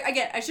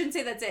I shouldn't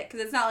say that's it,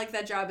 because it's not like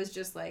that job is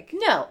just like...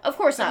 No, of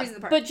course not.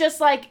 But just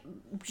like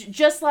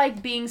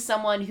being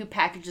someone who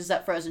packages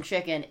up frozen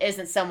chicken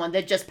isn't someone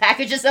that just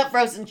packages up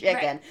frozen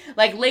chicken. Right.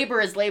 Like,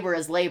 labor is labor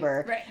is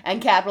labor. Right. And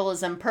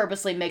capitalism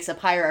purposely makes up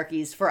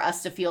hierarchies for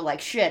us to feel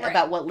like shit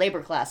about what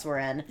labor class we're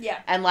in. Yeah.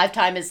 And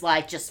Lifetime is,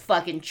 like, just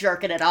fucking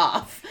jerking it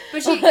off.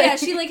 But she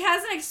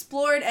hasn't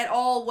explored at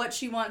all what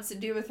she wants to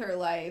do with her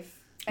life.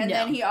 And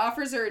then he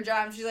offers her a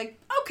job, and she's like,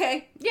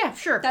 okay. Yeah,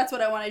 sure. That's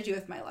what I want to do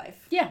with my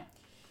life. Yeah.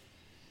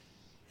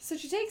 So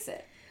she takes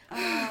it.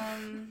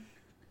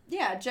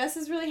 Yeah, Jess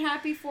is really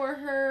happy for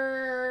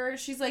her.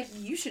 She's like,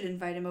 you should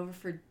invite him over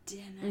for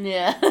dinner.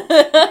 Yeah.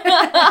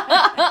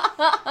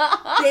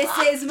 This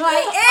is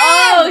my end!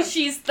 Oh,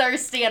 she's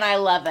thirsty and I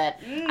love it.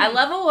 I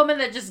love a woman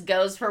that just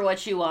goes for what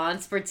she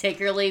wants,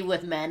 particularly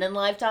with men in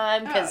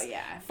Lifetime, because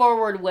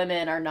forward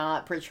women are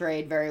not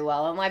portrayed very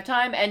well in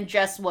Lifetime, and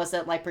Jess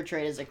wasn't, like,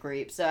 portrayed as a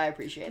creep, so I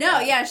appreciate that. No,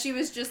 yeah, she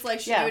was just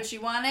like, she knew what she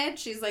wanted.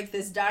 She's like,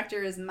 this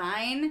doctor is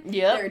mine.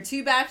 Yep. There are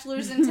 2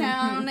 bachelors in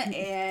town,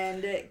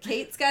 and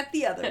Kate's got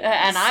the other one.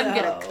 And I'm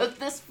gonna cook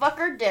this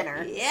fucker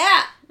dinner.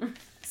 Yeah!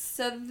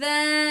 So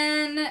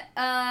then,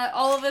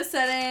 all of a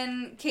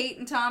sudden, Kate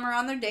and Tom are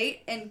on their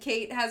date, and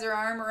Kate has her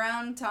arm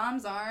around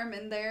Tom's arm,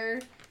 and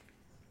they're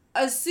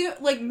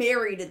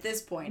married at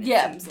this point.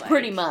 It seems like.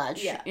 Pretty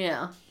much.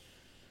 Yeah.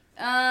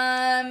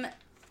 Then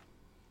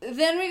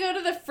we go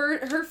to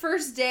her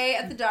first day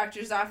at the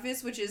doctor's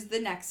office, which is the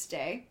next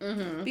day,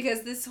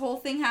 because this whole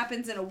thing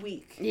happens in a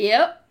week.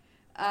 Yep.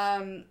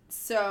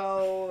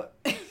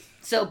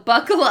 So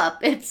buckle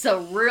up. It's a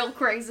real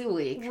crazy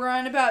week. We're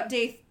on about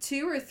day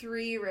 2 or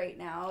 3 right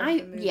now.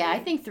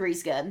 I think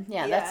 3's good.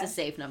 Yeah, that's a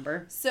safe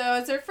number. So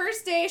it's her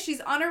first day.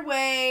 She's on her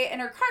way, and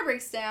her car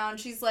breaks down.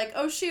 She's like,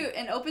 oh, shoot,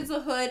 and opens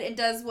the hood and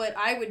does what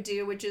I would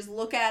do, which is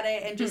look at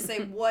it and just say,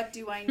 what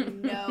do I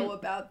know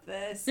about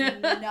this?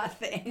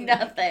 Nothing.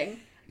 Nothing.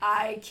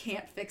 I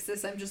can't fix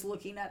this. I'm just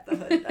looking at the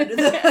hood, under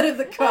the hood of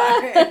the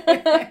car.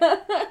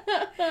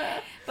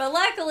 But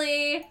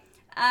luckily...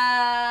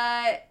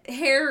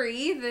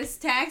 Harry, this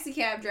taxi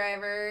cab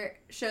driver,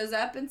 shows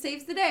up and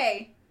saves the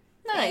day.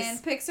 Nice.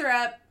 And picks her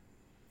up,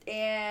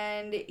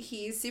 and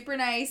he's super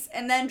nice,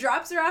 and then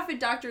drops her off at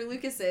Dr.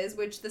 Lucas's,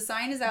 which the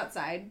sign is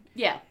outside.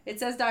 Yeah. It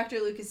says Dr.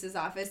 Lucas's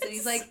office, and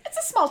he's like... It's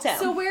a small town.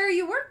 So where are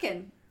you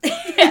working?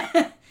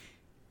 Yeah.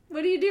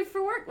 What do you do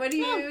for work? What are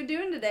you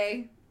doing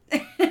today?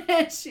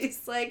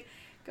 She's like,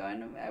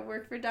 I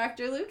work for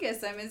Dr.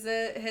 Lucas. I'm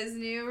his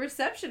new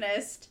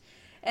receptionist.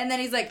 And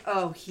then he's like,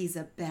 oh, he's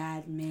a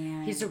bad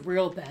man. He's a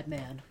real bad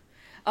man.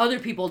 Other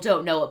people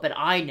don't know it, but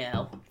I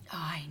know.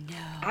 I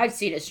know. I've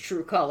seen his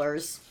true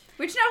colors.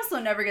 Which also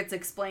never gets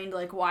explained,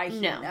 like, why he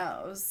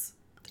knows.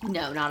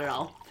 No, not at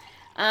all.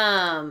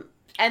 And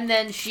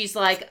then she's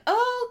like,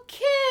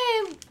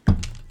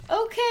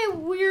 okay,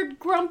 weird,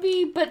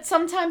 grumpy, but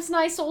sometimes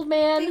nice old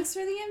man. Thanks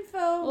for the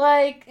info.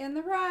 Like... And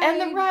the ride. And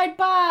the ride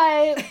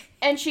by.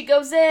 And she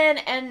goes in,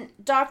 and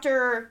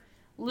Dr.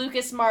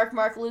 Lucas, Mark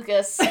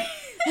Lucas...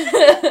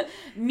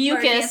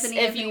 Mucus,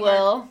 if you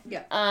will,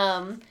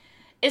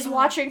 is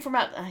watching from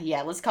out.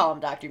 Let's call him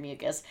Dr.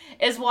 Mucus.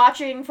 Is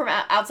watching from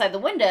outside the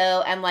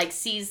window and like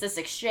sees this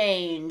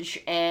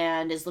exchange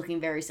and is looking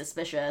very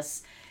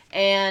suspicious.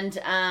 And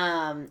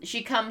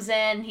she comes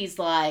in. He's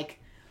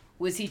like,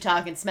 "Was he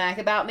talking smack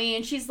about me?"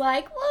 And she's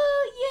like,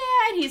 "Well,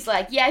 yeah." And he's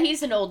like, "Yeah,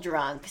 he's an old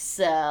drunk,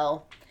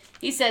 so."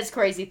 He says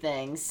crazy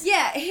things.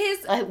 Yeah,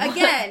 his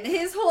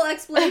whole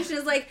explanation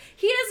is like,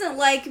 he doesn't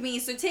like me,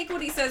 so take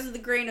what he says with a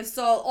grain of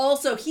salt.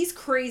 Also, he's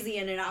crazy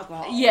and an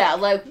alcoholic. Yeah,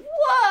 like,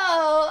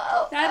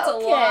 whoa. That's a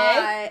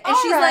lot. And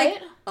she's like,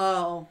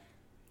 oh,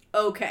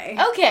 okay.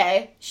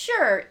 Okay,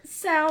 sure.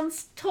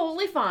 Sounds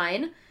totally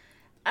fine.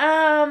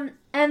 And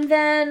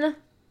then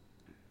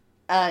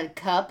a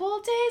day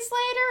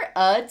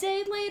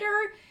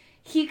later,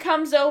 he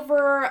comes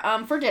over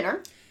for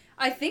dinner.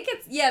 I think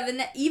it's, even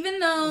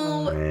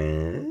though...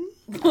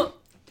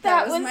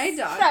 that was my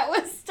dog. That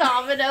was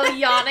Domino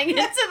yawning into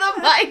the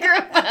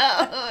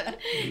microphone.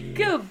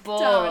 Good boy.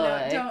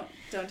 Domino,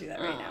 don't do that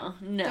right now.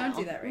 No. Don't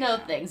do that right now.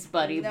 No thanks,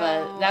 buddy,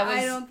 but that was...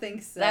 I don't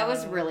think so. That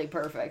was really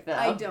perfect, though.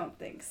 I don't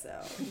think so.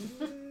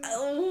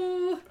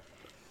 Oh,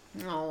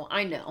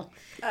 I know.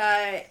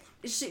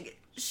 She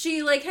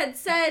had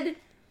said...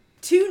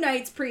 2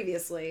 nights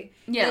previously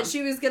that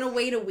she was going to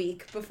wait a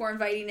week before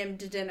inviting him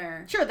to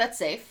dinner. Sure, that's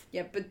safe.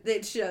 Yeah, but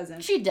she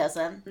doesn't. She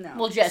doesn't. No.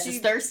 Well, Jess is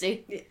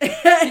thirsty.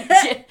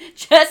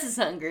 Jess is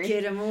hungry.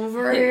 Get him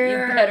over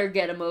here. You better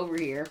get him over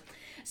here.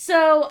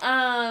 So,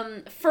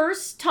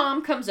 first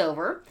Tom comes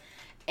over,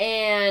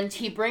 and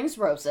he brings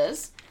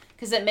roses,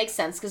 because it makes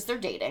sense, because they're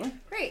dating.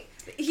 Great.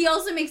 He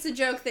also makes a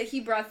joke that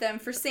he brought them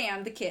for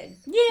Sam, the kid.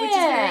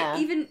 Yeah.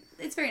 Which is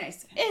it's very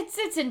nice.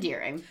 It's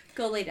endearing.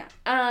 Go lay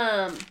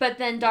down. But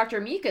then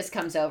Dr. Mucus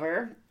comes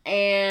over,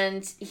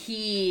 and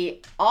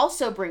he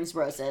also brings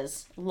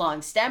roses,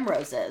 long stem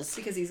roses.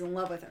 Because he's in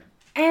love with her.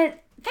 And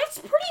that's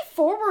pretty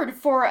forward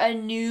for a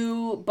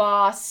new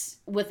boss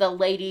with a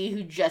lady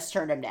who just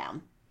turned him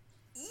down.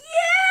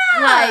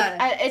 Yeah!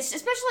 Like, it's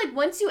especially like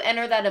once you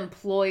enter that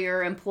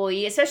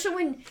employer-employee, especially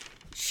when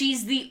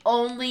she's the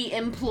only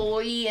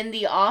employee in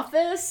the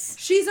office.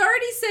 She's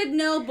already said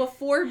no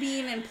before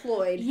being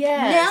employed.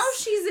 Yes. Now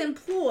she's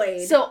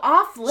employed. So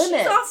off limits.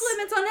 She's off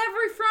limits on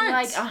every front.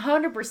 Like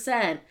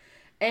 100%.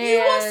 And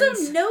you also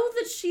know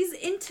that she's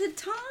into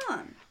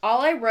Tom.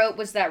 All I wrote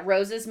was that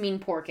roses mean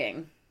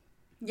porking.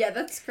 Yeah,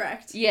 that's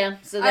correct. Yeah,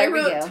 so there we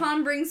go. I wrote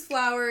Tom brings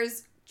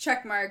flowers,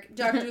 check mark.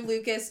 Dr.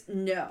 Lucas,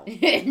 no.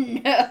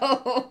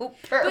 No.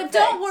 Perfect. But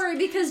don't worry,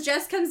 because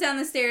Jess comes down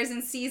the stairs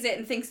and sees it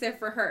and thinks they're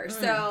for her,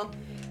 so...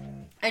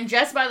 And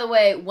Jess, by the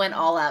way, went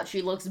all out.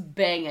 She looks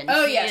banging.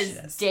 Oh, she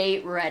is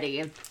date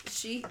ready.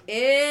 She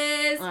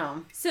is.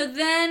 Oh. So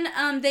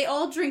then they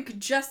all drink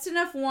just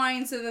enough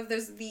wine so that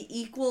there's the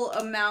equal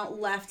amount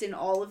left in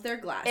all of their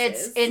glasses.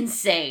 It's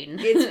insane.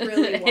 It's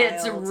really wild.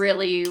 It's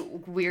really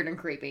weird and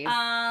creepy.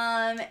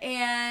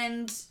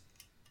 And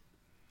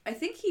I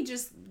think he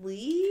just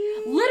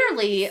leaves.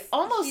 Literally,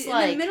 almost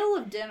like... in the middle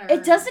of dinner.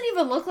 It doesn't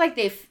even look like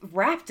they've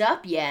wrapped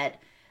up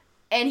yet.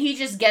 And he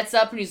just gets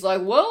up and he's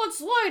like, well,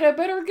 it's late, I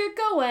better get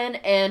going.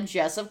 And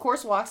Jess, of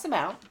course, walks him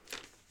out.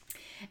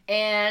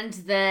 And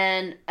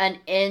then an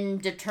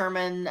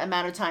indeterminate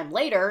amount of time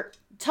later,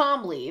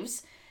 Tom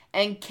leaves.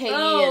 And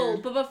Katie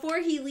but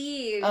before he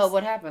leaves... Oh,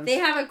 what happens? They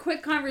have a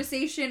quick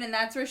conversation, and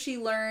that's where she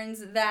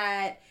learns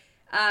that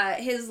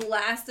his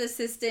last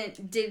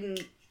assistant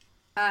didn't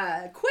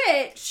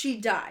quit. She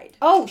died.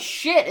 Oh,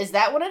 shit. Is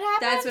that when it happens?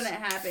 That's when it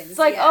happens. It's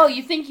like, oh,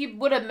 you think you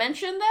would have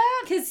mentioned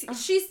that? Because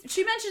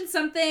she mentioned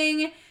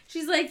something.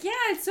 She's like, yeah,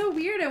 it's so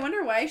weird. I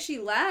wonder why she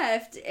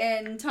left.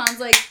 And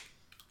Tom's like,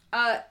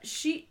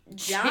 she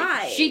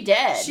died. She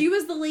dead. She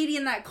was the lady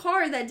in that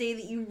car that day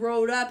that you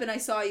rode up and I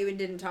saw you and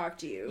didn't talk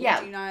to you.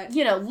 Yeah. Do you not?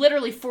 You know,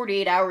 literally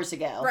 48 hours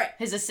ago. Right.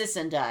 His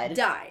assistant died.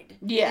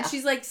 Yeah. And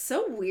she's like,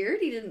 so weird.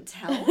 He didn't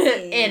tell me.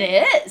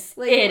 It is.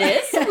 Like, it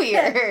is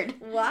weird.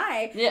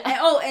 Why?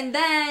 Yeah. And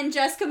then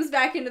Jess comes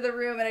back into the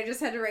room and I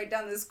just had to write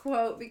down this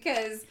quote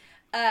because...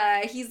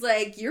 he's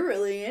like, you're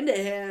really into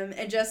him.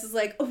 And Jess is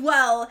like,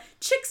 well,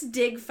 chicks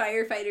dig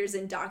firefighters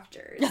and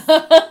doctors.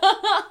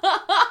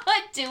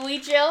 Do we,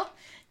 Jill?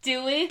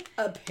 Do we?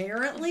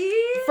 Apparently.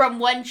 From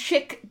one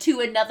chick to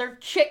another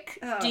chick,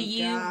 do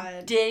you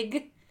God.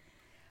 dig?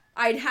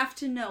 I'd have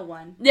to know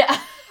one. Yeah.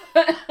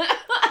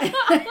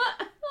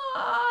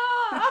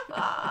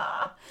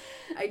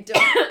 I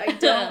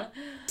don't.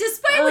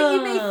 Despite what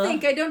you may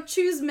think, I don't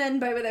choose men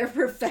by their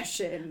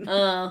profession.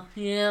 Oh,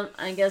 yeah,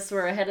 I guess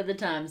we're ahead of the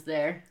times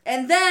there.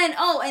 And then,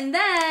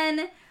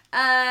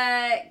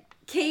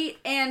 Kate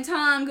and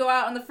Tom go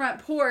out on the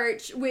front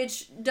porch,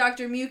 which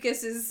Dr.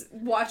 Mucus is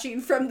watching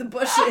from the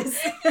bushes.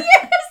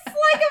 Yes,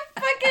 like a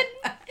fucking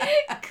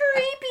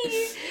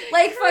creepy.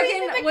 Like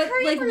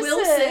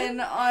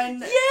Wilson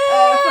on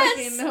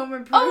fucking Home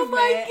Improvement. Oh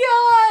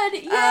my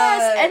God,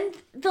 yes. And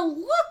the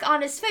look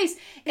on his face,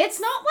 it's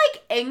not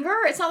like anger,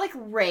 it's not like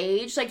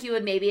rage like you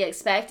would maybe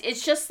expect.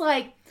 It's just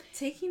like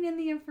taking in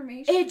the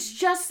information. It's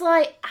just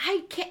like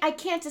I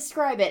can't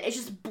describe it. It's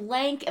just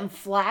blank and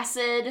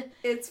flaccid.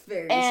 It's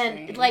very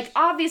strange. Like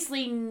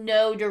obviously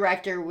no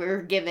director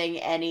were giving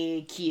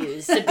any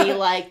cues to be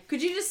like,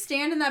 could you just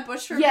stand in that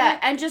bush for a minute?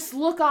 And just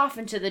look off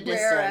into the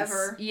distance.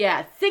 Wherever.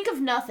 Yeah, think of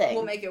nothing.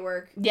 We'll make it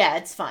work. Yeah,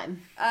 it's fine.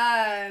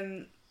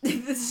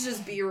 This is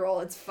just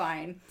B-roll. It's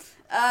fine.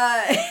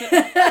 But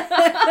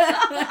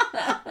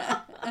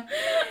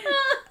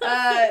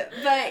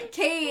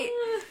Kate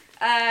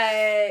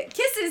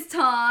kisses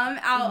Tom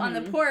out on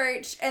the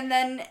porch, and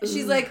then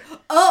she's like,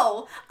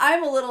 oh,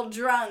 I'm a little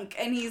drunk.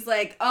 And he's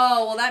like,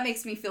 oh, well, that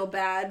makes me feel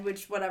bad,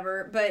 which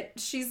whatever. But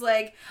she's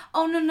like,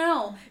 oh,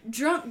 no.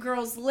 Drunk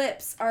girls'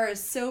 lips are a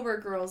sober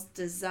girl's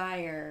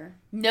desire.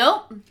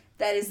 Nope.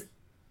 That is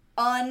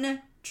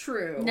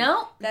untrue.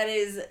 No. That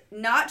is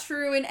not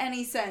true in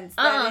any sense.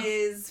 That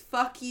is,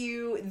 fuck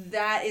you,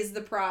 that is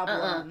the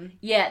problem.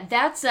 Yeah,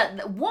 that's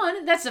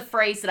a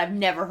phrase that I've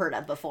never heard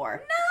of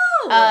before.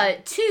 No!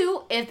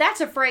 2, if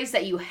that's a phrase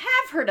that you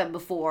have heard of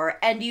before,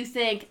 and you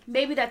think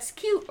maybe that's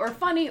cute or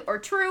funny or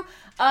true,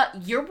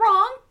 you're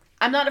wrong.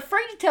 I'm not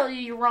afraid to tell you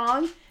you're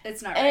wrong.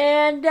 It's not right.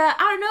 And, I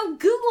don't know,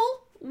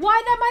 Google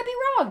why that might be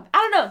wrong. I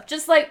don't know.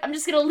 Just like, I'm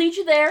just gonna lead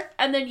you there,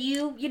 and then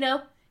you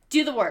know,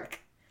 do the work.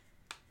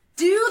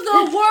 Do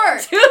the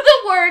work! Do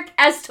the work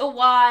as to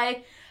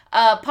why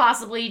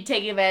possibly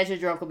taking advantage of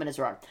a drunk woman is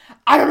wrong.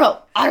 I don't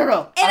know. And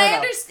I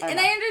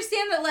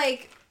understand that,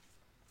 like,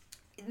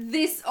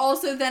 this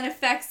also then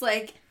affects,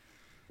 like,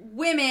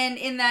 women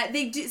in that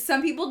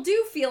some people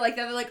do feel like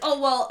that. They're like,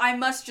 oh, well, I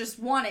must just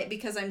want it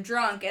because I'm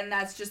drunk, and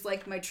that's just,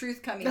 like, my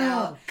truth coming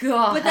out. Oh,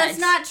 God. But that's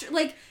not true.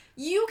 Like,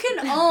 you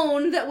can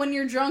own that when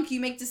you're drunk, you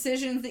make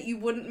decisions that you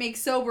wouldn't make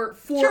sober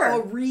for a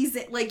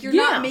reason. Like, you're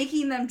not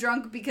making them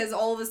drunk because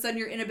all of a sudden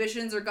your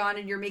inhibitions are gone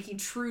and you're making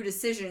true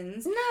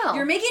decisions. No.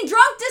 You're making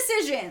drunk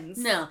decisions.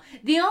 No.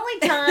 The only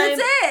time...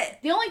 That's it.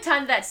 The only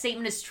time that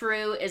statement is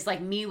true is,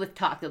 like, me with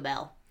Taco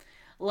Bell.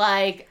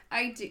 Like...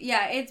 I do.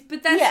 Yeah,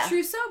 but that's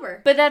true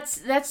sober. But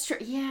that's true.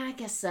 Yeah, I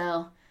guess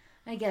so.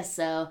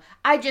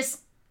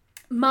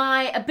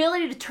 My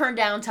ability to turn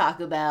down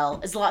Taco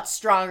Bell is a lot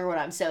stronger when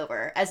I'm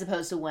sober as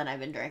opposed to when I've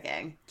been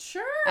drinking.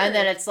 Sure. And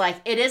then it's like,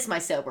 it is my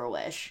sober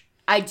wish.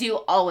 I do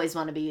always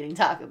want to be eating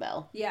Taco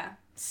Bell. Yeah.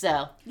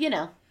 So,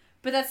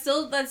 But that's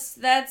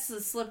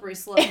a slippery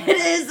slope. It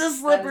is a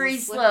slippery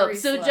slope.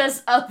 So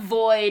just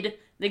avoid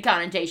the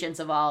connotations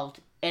involved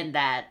in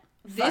that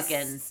fucking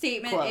This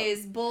statement quote.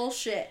 is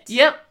bullshit.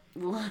 Yep.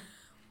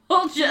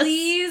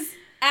 Please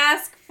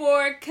ask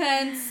for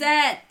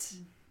consent.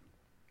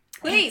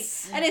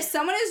 Please. And if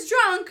someone is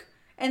drunk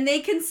and they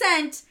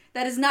consent,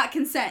 that is not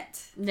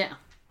consent. No.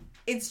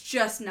 It's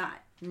just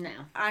not. No.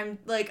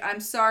 I'm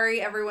sorry,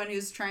 everyone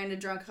who's trying to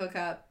drunk hook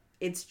up.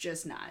 It's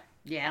just not.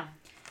 Yeah.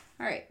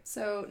 All right.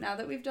 So now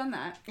that we've done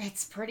that,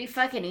 it's pretty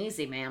fucking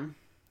easy, ma'am.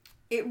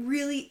 It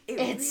really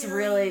is. Yeah,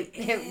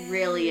 it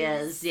really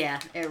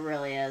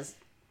is.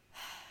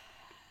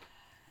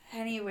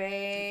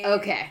 Anyway.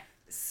 Okay.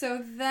 So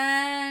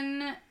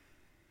then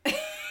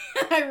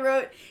I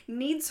wrote,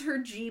 needs her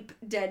Jeep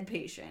dead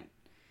patient.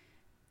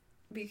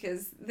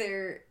 Because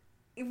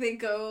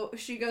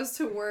she goes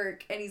to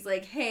work and he's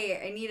like,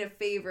 hey, I need a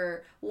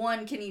favor.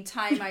 One, can you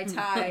tie my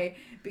tie?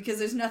 Because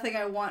there's nothing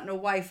I want in a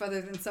wife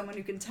other than someone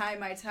who can tie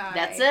my tie.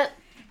 That's it.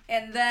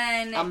 And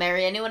then I'll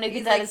marry anyone who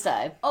can tie his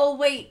tie. Oh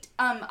wait,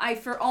 I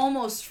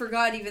almost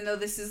forgot, even though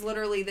this is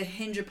literally the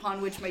hinge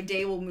upon which my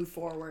day will move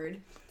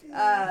forward.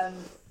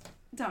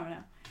 Domino.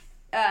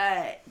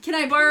 Can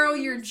I borrow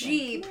your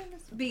Jeep?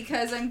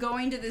 Because I'm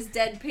going to this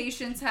dead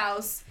patient's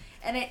house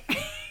and it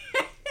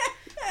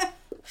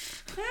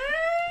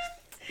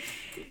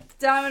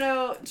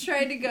Domino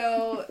tried to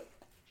go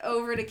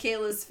over to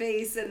Kayla's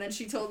face and then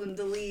she told him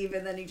to leave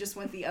and then he just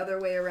went the other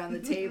way around the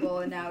table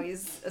and now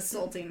he's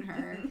assaulting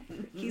her.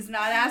 He's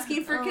not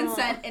asking for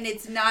consent and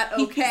it's not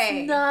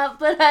okay. He's not,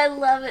 but I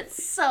love it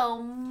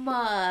so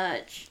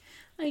much.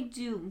 I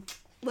do.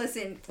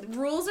 Listen,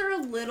 rules are a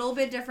little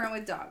bit different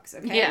with dogs,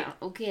 okay? Yeah,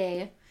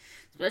 okay.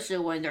 Especially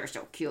when they're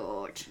so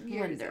cute.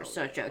 When they're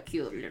such a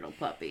cute little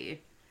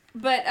puppy.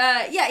 But,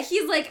 yeah,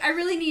 he's like, I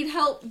really need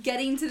help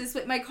getting to this.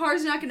 My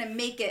car's not going to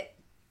make it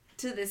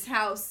to this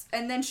house.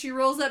 And then she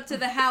rolls up to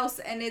the house,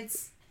 and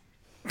it's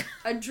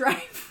a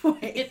driveway.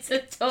 It's a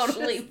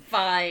totally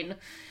fine.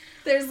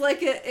 There's,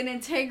 like, an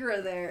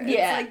Integra there.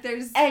 Yeah. It's like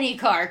there's... Any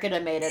car could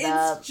have made it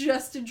up. It's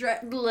just a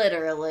driveway.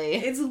 Literally.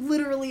 It's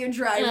literally a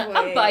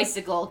driveway. A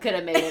bicycle could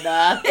have made it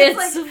up.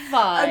 It's like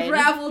fine. A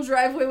gravel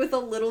driveway with a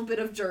little bit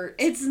of dirt.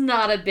 It's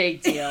not a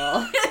big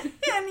deal.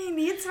 And he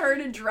needs her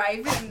to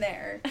drive him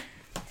there.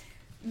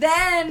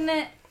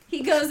 Then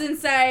he goes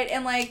inside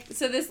and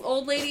so this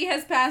old lady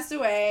has passed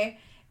away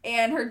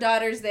and her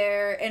daughter's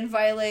there and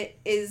Violet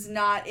is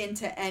not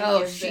into any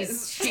of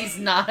this. She's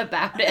not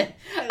about it.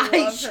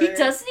 She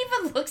doesn't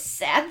even look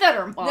sad that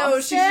her mom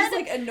she's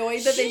just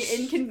annoyed that they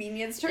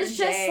inconvenienced her day. It's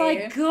just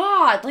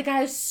God, I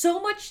have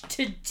so much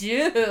to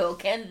do.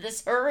 Can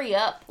this hurry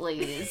up,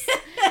 please?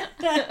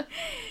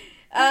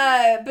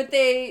 But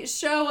they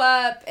show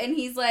up and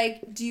he's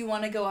like, do you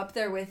want to go up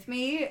there with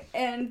me?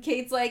 And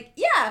Kate's like,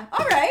 yeah,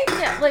 all right.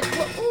 Yeah,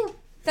 ooh.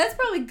 That's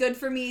probably good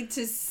for me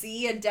to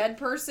see a dead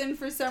person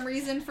for some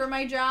reason for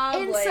my job.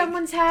 In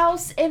someone's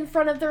house in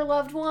front of their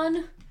loved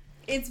one.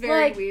 It's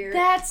very weird.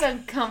 That's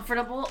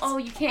uncomfortable. Oh,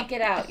 you can't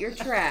get out. You're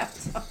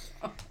trapped.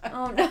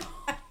 Oh, no.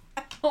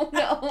 Oh,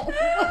 no. What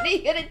are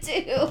you going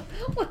to do?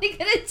 What are you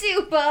going to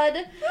do,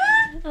 bud?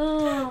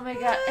 Oh, my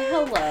God.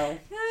 Hello.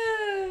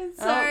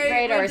 Sorry.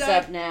 Radar's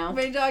up now.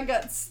 My dog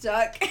got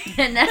stuck.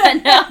 And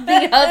now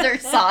the other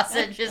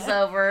sausage is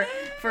over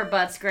for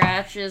butt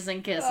scratches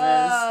and kisses.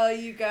 Oh,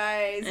 you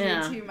guys,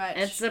 you're too much.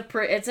 It's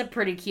a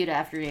pretty cute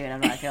afternoon, I'm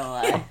not going to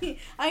lie.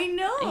 I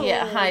know.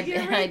 Yeah, hi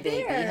right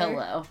baby. There.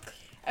 Hello.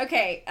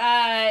 Okay,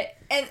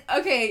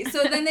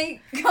 so then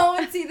they go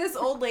and see this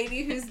old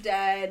lady who's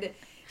dead.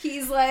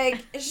 He's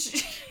like...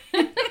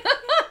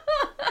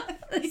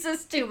 This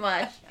is too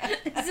much.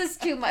 This is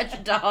too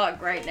much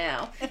dog right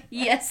now.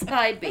 Yes,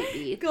 hi,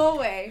 baby. Go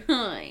away.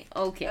 Hi.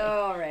 Okay.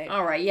 All right.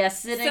 All right.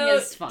 Yes, sitting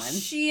is fun.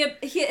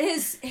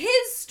 His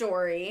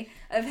story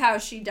of how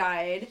she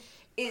died,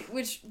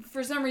 which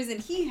for some reason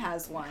he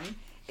has one,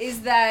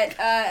 is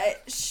that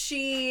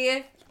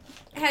she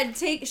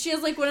has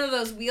one of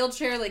those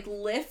wheelchair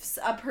lifts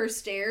up her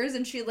stairs,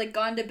 and she had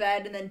gone to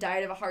bed and then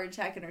died of a heart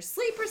attack in her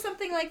sleep or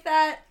something like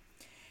that.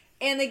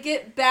 And they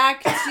get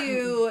back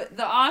to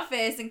the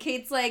office, and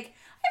Kate's like,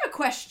 I have a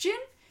question.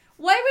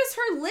 Why was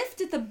her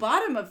lift at the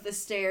bottom of the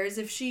stairs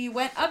if she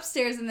went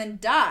upstairs and then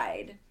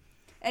died?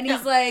 And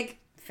he's like,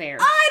 fair.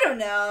 I don't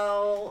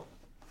know.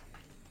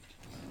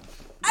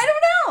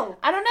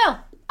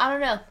 I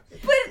don't know.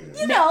 But,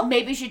 you know.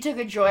 Maybe she took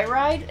a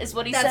joyride, is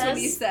what he says. That's what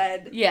he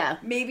said. Yeah.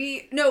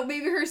 Maybe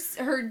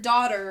her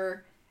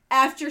daughter,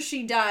 after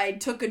she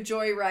died, took a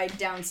joyride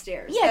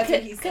downstairs. Yeah,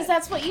 because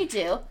that's what you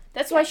do.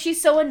 That's why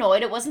she's so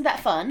annoyed. It wasn't that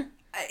fun.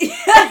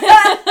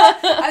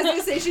 I was going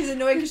to say she's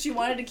annoyed because she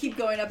wanted to keep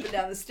going up and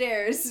down the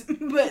stairs,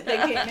 but they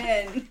came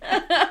in.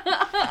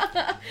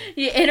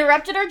 You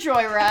interrupted our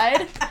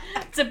joyride.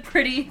 It's a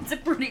pretty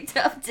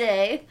tough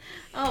day.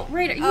 Oh,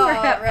 right. You were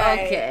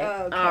right. Okay.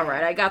 All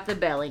right. I got the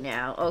belly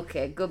now.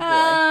 Okay. Good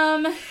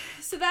boy.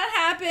 So that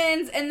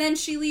happens, and then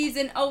she leaves,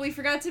 and we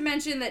forgot to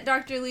mention that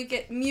Dr.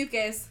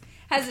 Mucus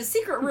has a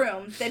secret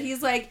room that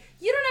he's like,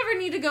 you don't ever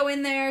need to go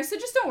in there, so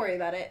just don't worry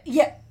about it.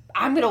 Yeah.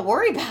 I'm gonna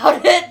worry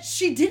about it.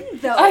 She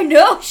didn't, though. I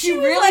know. She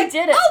really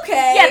didn't.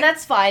 Okay. Yeah,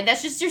 that's fine.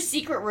 That's just your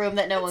secret room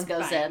that no one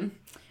goes in.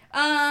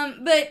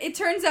 But it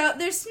turns out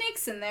there's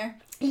snakes in there.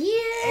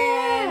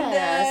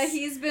 Yeah. And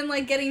he's been,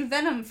 getting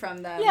venom from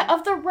them. Yeah,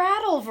 of the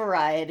rattle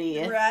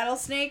variety.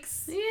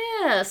 Rattlesnakes.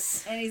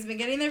 Yes. And he's been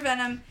getting their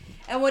venom.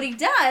 And what he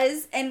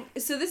does, and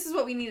so this is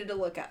what we needed to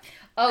look up.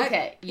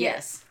 Okay,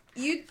 yes.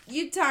 You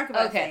talk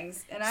about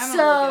things, and I'm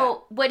gonna look it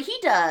up. What he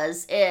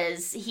does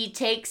is he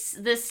takes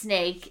the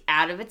snake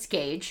out of its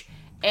cage,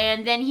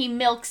 and then he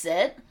milks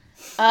it.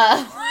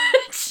 I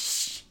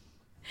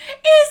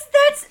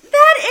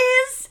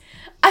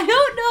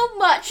don't know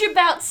much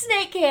about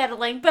snake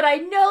handling, but I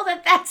know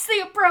that that's the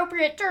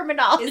appropriate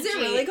terminology. Is it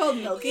really called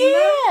milking?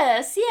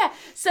 Yes, yeah.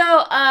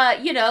 So,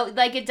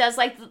 it does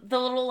the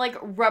little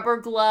rubber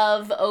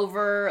glove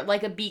over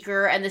a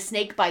beaker, and the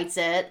snake bites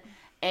it.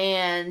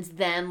 And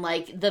then,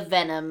 the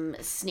venom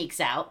sneaks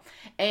out.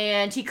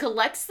 And he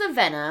collects the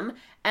venom,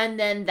 and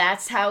then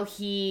that's how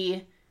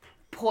he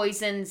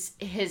poisons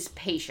his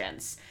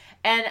patients.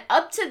 And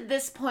up to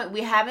this point,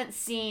 we haven't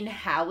seen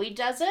how he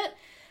does it.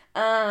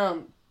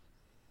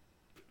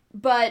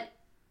 But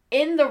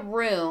in the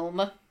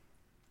room,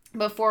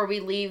 before we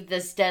leave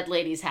this dead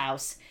lady's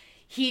house,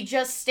 he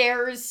just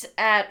stares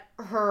at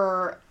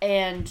her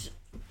and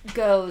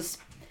goes,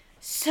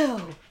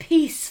 "So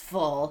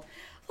peaceful."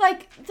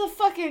 Like the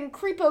fucking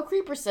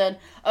creeper said.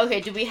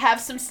 Okay, do we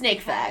have some snake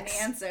facts?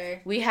 An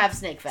answer. We have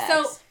snake facts.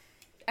 So,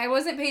 I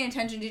wasn't paying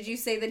attention. Did you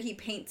say that he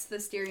paints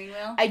the steering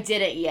wheel? I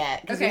didn't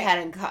yet, because we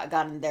hadn't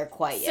gotten there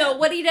quite yet. So,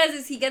 what he does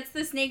is he gets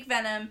the snake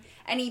venom,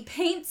 and he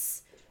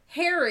paints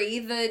Harry,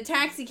 the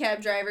taxi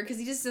cab driver, because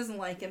he just doesn't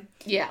like him.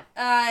 Yeah.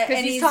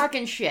 Because he's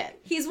talking shit.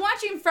 He's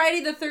watching Friday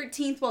the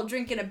 13th while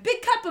drinking a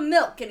big cup of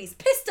milk, and he's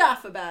pissed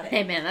off about it.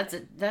 Hey, man,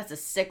 that's a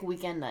sick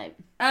weekend night.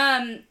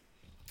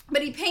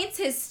 But he paints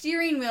his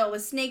steering wheel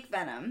with snake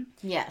venom.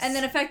 Yes. And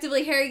then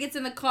effectively Harry gets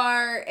in the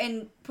car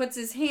and puts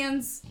his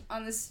hands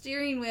on the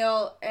steering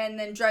wheel and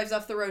then drives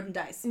off the road and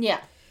dies. Yeah.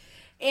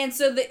 And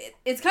so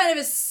it's kind of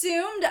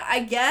assumed,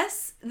 I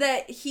guess,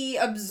 that he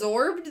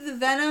absorbed the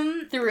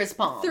venom through his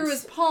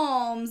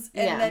palms.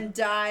 And then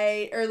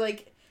died or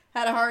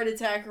had a heart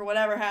attack or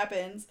whatever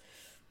happens.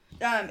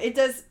 It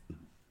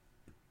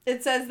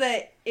says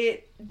that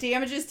it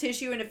damages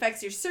tissue and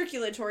affects your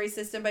circulatory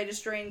system by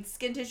destroying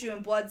skin tissue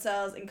and blood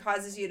cells and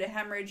causes you to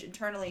hemorrhage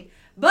internally.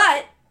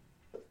 But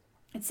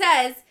it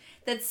says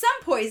that some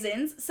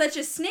poisons, such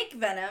as snake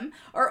venom,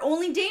 are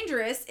only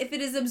dangerous if it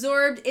is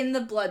absorbed in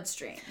the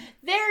bloodstream.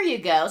 There you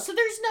go. So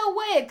there's no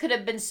way it could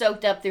have been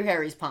soaked up through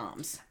Harry's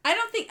palms.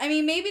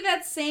 Maybe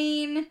that's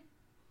saying...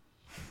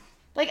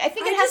 I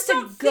think it has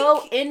to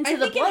go into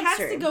the bloodstream. I think it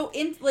has to go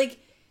in,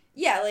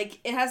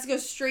 it has to go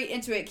straight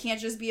into it. It can't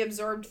just be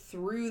absorbed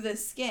through the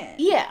skin.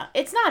 Yeah,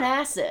 it's not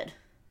acid.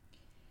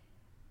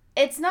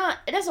 It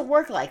doesn't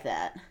work like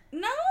that.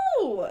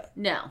 No.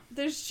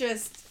 There's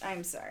just,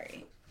 I'm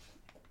sorry.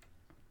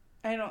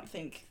 I don't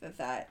think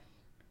that,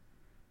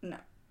 no.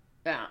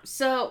 Yeah,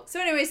 so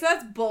anyway,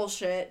 that's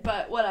bullshit,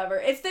 but whatever.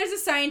 If there's a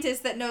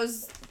scientist that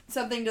knows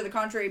something to the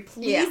contrary,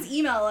 please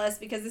email us,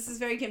 because this is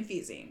very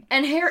confusing.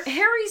 And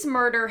Harry's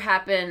murder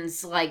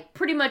happens,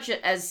 pretty much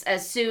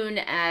as soon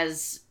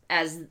as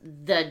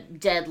the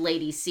dead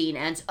lady's scene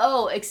ends.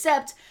 Oh,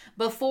 except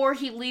before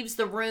he leaves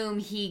the room,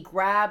 he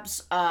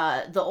grabs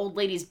the old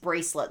lady's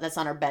bracelet that's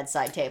on her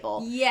bedside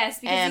table. Yes,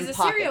 because he's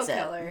a serial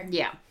killer.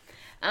 Yeah.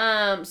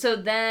 So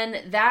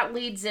then that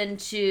leads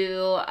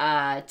into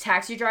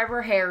taxi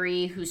driver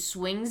Harry, who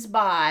swings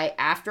by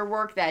after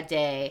work that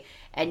day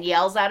and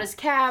yells out his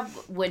cab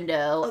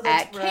window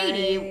at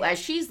Katie as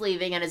she's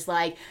leaving and is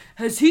like,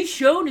 "Has he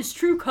shown his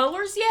true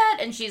colors yet?"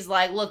 And she's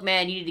like, "Look,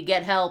 man, you need to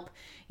get help.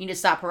 You need to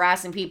stop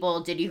harassing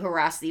people. Did you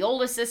harass the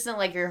old assistant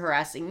like you're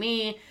harassing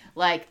me?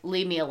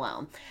 Leave me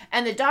alone."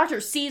 And the doctor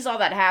sees all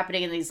that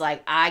happening and he's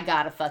like, "I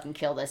gotta fucking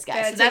kill this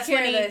guy." So that's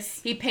when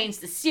he paints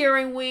the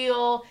steering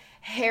wheel.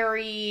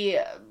 Harry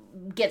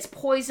gets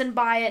poisoned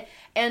by it.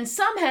 And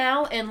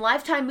somehow, in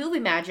Lifetime movie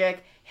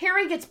magic,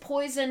 Harry gets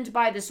poisoned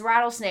by this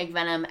rattlesnake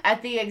venom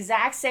at the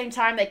exact same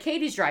time that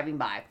Katie's driving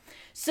by.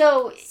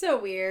 So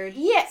weird.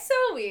 Yeah.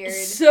 So weird.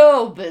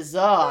 So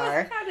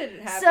bizarre. How did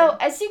it happen? So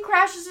as he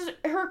crashes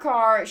her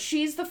car,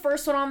 she's the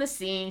first one on the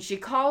scene. She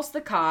calls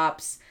the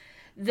cops.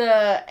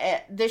 The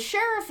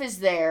sheriff is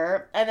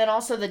there, and then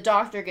also the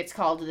doctor gets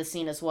called to the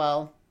scene as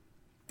well.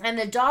 And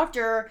the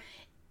doctor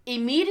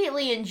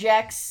immediately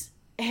injects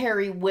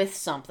Harry with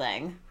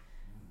something.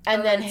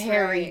 And then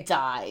Harry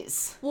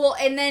dies. Well,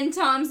 and then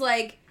Tom's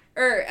like,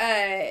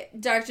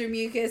 Dr.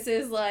 Mucus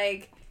is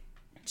like,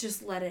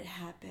 just let it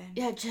happen.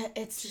 Yeah,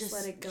 just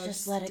let it go.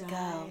 Just let it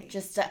go.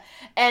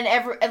 And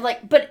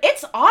but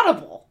it's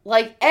audible.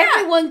 Like,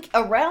 everyone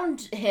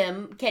around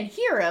him can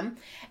hear him.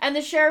 And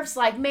the sheriff's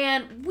like,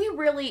 man, we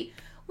really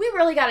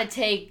got to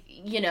take,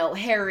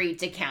 Harry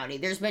to county.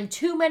 There's been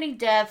too many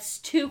deaths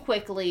too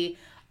quickly,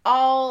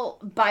 all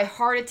by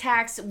heart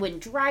attacks when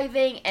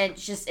driving, and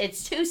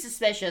it's too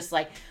suspicious.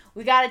 Like,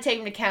 we got to take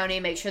him to county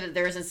and make sure that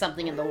there isn't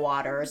something in the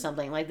water or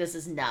something. Like, this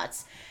is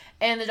nuts.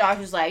 And the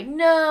doctor's like,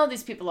 no,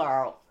 these people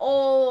are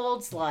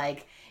old.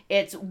 Like,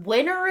 it's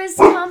winter is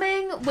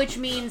coming, which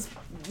means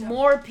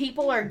more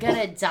people are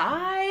gonna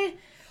die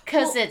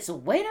because it's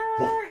winter.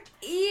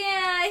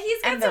 Yeah,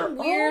 he's got some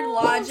weird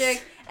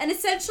logic. And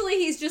essentially,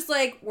 he's just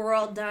like, we're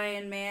all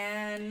dying,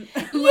 man.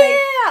 It's weird.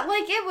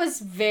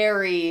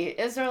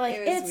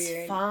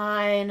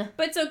 Fine.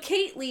 But so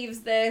Kate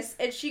leaves this,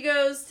 and she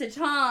goes to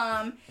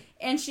Tom,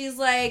 and she's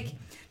like,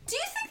 do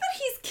you think that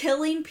he's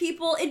killing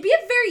people? It'd be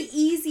a very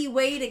easy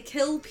way to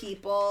kill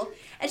people.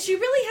 And she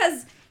really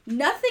has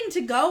nothing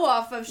to go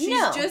off of. She's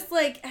just,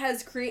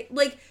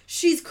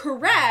 she's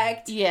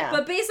correct. Yeah.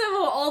 But based on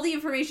all the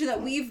information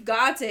that we've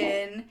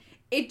gotten,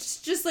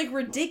 it's just,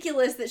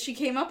 ridiculous that she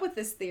came up with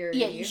this theory.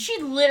 Yeah, she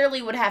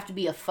literally would have to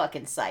be a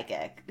fucking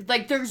psychic.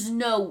 Like, there's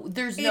no way.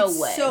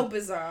 It's so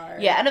bizarre.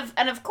 Yeah,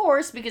 and of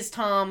course, because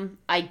Tom,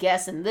 I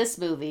guess, in this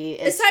movie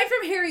is... Aside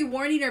from Harry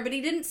warning her, but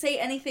he didn't say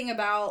anything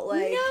about,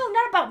 No,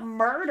 not about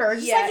murder.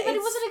 Just that he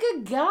wasn't a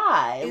good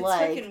guy. It's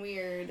fucking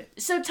weird.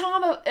 So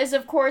Tom is,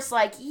 of course,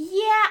 like,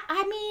 yeah,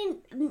 I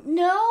mean,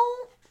 no...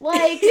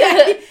 Like,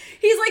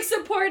 he's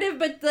supportive,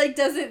 but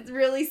doesn't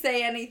really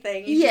say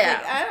anything. He's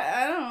just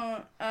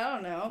I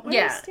don't know. What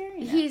are you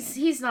staring at?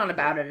 He's not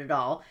about it at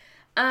all.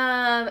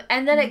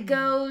 And then it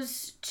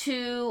goes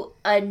to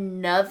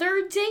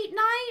another date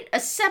night,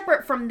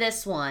 separate from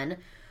this one,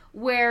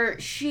 where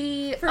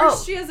she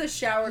she has a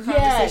shower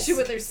conversation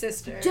with her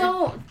sister.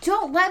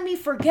 Don't let me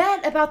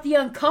forget about the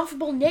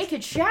uncomfortable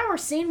naked shower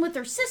scene with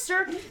her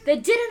sister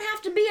that didn't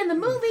have to be in the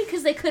movie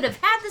because they could have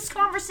had this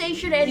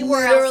conversation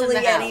anywhere else in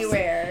the house.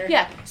 Anywhere.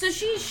 Yeah. So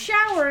she's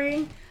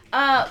showering,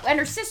 and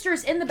her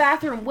sister's in the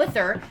bathroom with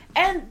her,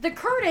 and the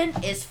curtain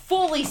is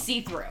fully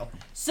see-through.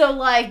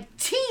 So,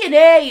 T and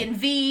A and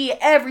V,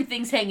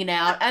 everything's hanging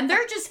out, and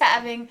they're just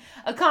having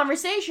a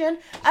conversation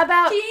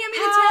about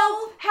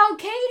how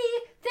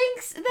Katie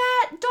thinks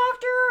that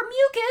Dr.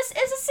 Mucus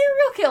is a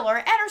serial killer,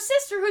 and her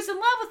sister, who's in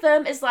love with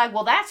him, is like,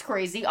 well, that's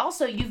crazy.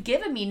 Also, you've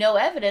given me no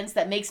evidence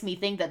that makes me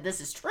think that this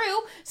is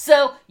true,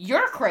 so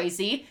you're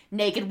crazy,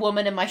 naked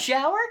woman in my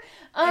shower.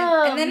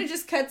 And then it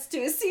just cuts to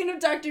a scene of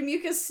Dr.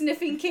 Mucus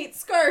sniffing Kate's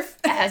scarf.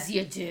 As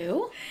you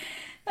do.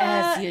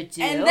 As you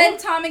do. And then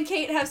Tom and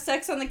Kate have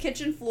sex on the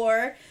kitchen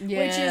floor,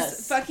 which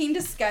is fucking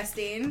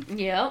disgusting.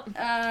 Yep.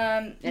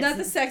 Not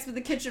the sex, but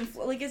the kitchen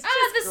floor. It's just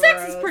the gross.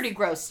 sex is pretty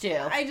gross, too.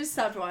 I just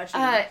stopped watching.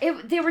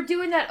 They were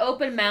doing that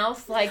open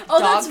mouth, dog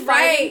that's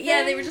right. thing.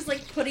 Yeah, they were just,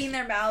 putting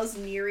their mouths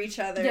near each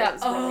other. Yeah. It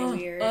was really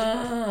weird.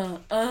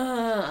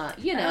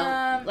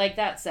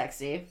 That's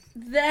sexy.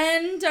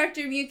 Then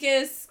Dr.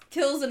 Mucus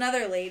kills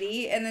another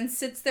lady and then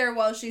sits there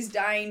while she's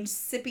dying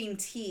sipping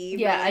tea.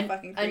 Yeah, really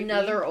fucking creepy.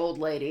 Another old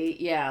lady.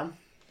 Yeah.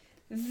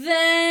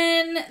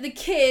 Then the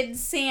kid,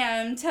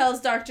 Sam, tells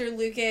Dr.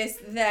 Lucas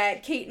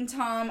that Kate and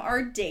Tom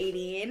are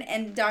dating,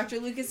 and Dr.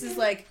 Lucas is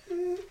like,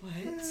 what?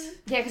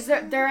 Yeah, because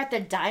they're at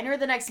the diner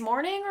the next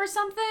morning or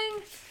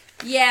something?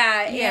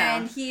 Yeah,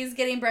 and he's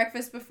getting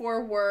breakfast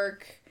before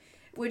work,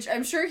 which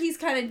I'm sure he's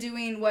kind of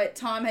doing what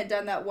Tom had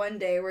done that one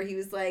day where he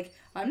was like,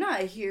 I'm not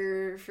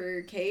here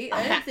for Kate.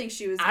 I didn't think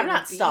she was I'm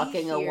not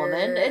stalking a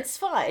woman. It's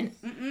fine.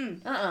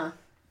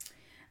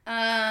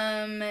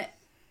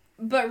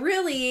 But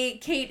really,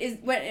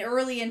 Kate went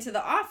early into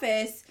the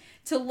office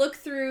to look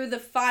through the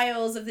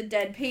files of the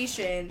dead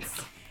patients.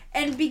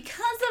 And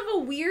because of a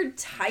weird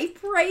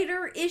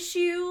typewriter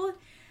issue,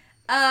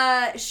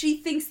 she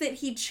thinks that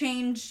he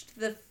changed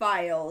the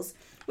files.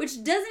 Which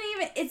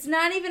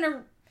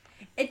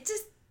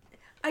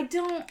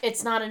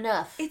it's not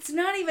enough. It's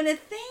not even a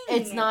thing.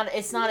 It's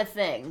not a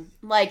thing.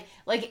 Like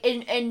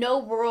in no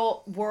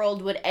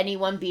world would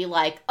anyone be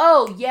like,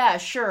 oh yeah,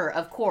 sure,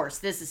 of course,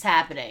 this is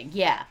happening.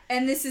 Yeah.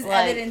 And this is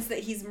evidence that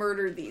he's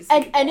murdered these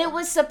people. And it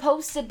was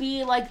supposed to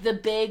be the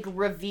big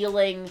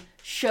revealing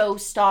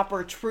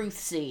showstopper truth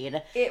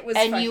scene. It was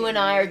and you and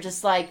I are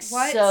just like,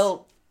 what?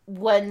 So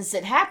when's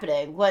it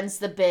happening? When's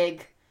the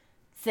big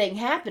thing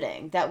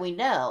happening that we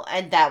know?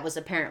 And that was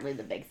apparently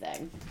the big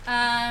thing.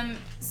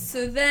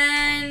 So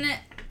then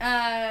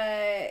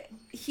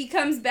he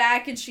comes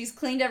back and she's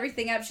cleaned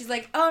everything up. She's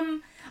like,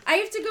 I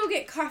have to go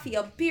get coffee.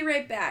 I'll be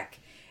right back.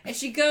 And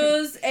she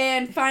goes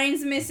and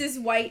finds Mrs.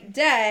 White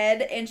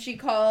dead, and she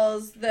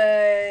calls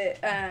the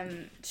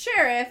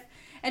sheriff,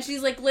 and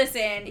she's like,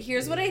 listen,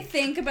 here's what I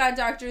think about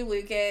Dr.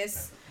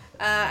 Lucas.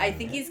 I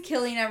think he's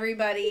killing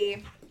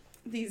everybody.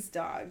 These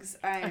dogs.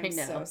 I'm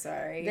so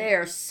sorry. They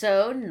are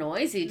so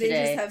noisy today.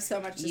 They just have so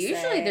much to say.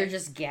 Usually they're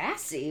just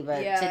gassy, but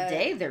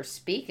today they're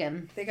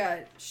speaking. They got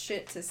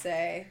shit to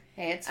say.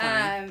 Hey, it's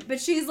fine. But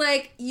she's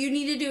like, you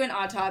need to do an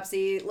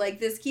autopsy.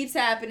 Like, this keeps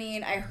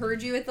happening. I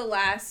heard you at the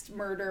last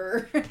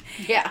murder.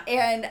 Yeah.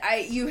 And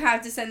you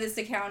have to send this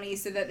to county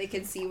so that they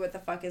can see what the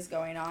fuck is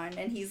going on.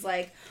 And he's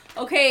like,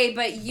 okay,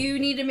 but you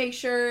need to make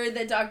sure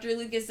that Dr.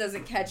 Lucas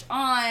doesn't catch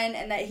on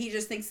and that he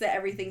just thinks that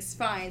everything's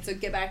fine. So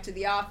get back to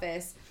the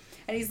office.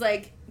 And he's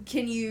like,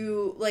 can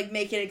you, like,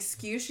 make an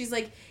excuse? She's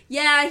like,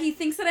 yeah, he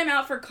thinks that I'm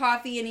out for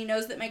coffee and he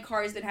knows that my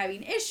car has been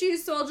having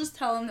issues, so I'll just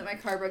tell him that my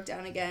car broke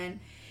down again.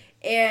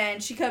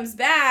 And she comes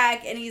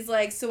back and he's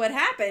like, so what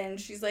happened?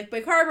 She's like, my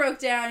car broke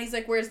down. He's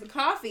like, where's the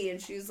coffee? And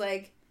she's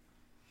like,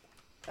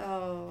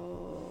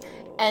 oh.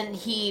 And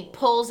he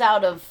pulls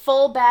out a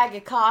full bag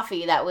of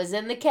coffee that was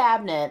in the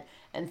cabinet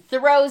and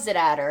throws it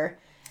at her.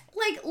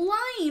 Like,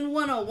 lying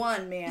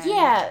 101, man.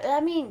 Yeah, I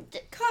mean...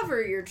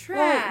 Cover your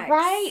tracks.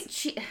 Right?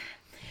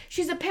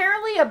 She's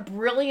apparently a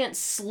brilliant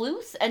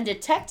sleuth and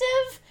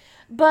detective,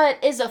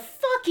 but is a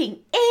fucking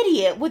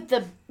idiot with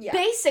the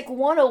basic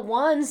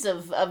 101s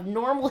of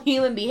normal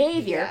human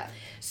behavior. Yeah.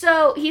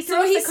 So he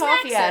throws the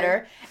coffee at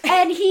her,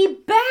 and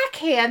he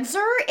backhands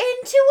her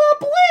into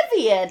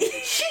oblivion.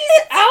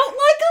 She's out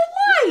like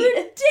a light.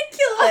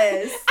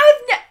 Ridiculous.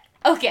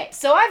 Okay,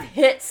 so I've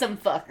hit some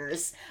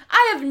fuckers.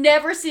 I have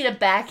never seen a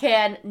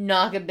backhand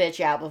knock a bitch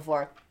out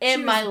before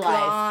in my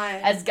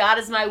life. As God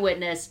is my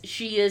witness,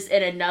 she is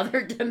in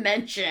another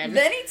dimension.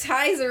 Then he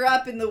ties her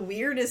up in the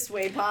weirdest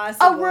way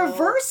possible. A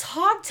reverse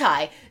hog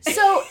tie.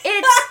 So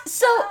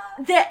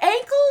the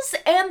ankles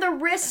and the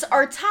wrists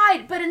are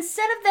tied, but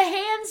instead of the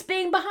hands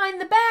being behind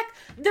the back,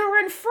 they're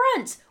in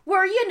front,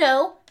 where you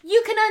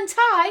can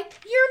untie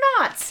your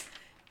knots.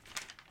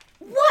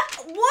 What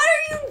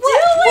are you doing?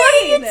 What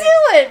are you doing?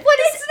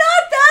 It's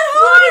not that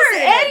hard. What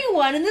is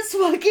anyone in this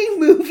fucking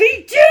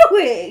movie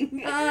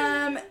doing?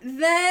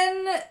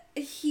 Then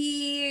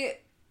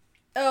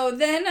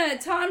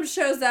Tom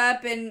shows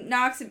up and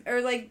knocks him,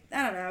 or like,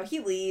 I don't know,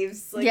 he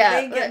leaves. Like,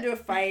 they get into a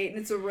fight, and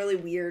it's a really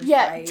weird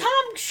fight.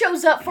 Tom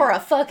shows up for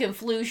a fucking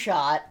flu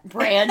shot,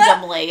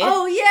 randomly.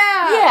 Oh,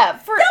 yeah. Yeah.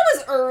 That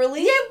was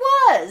early. It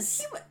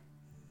was.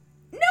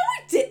 No,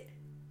 it didn't.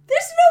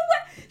 There's no way.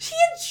 She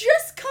had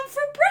just come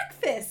from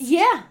breakfast.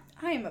 Yeah.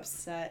 I am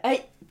upset. I'm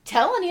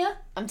telling you.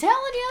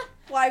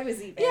 Why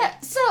was he there? Yeah,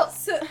 so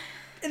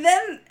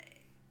then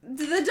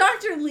the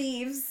doctor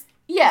leaves.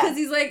 Yeah. Because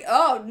he's like,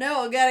 oh,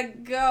 no, I gotta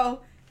go.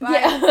 Bye.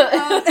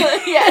 Yeah.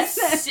 Yes.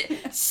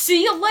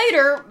 See you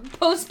later.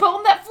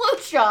 Postpone that flu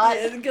shot.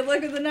 Yeah, good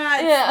luck with the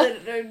knots. Yeah.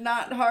 They're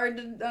not hard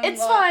to unlock.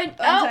 It's fine.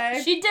 Untie.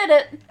 Oh, she did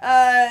it.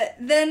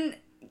 Then,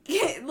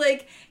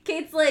 like,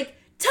 Kate's like,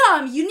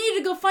 Tom, you need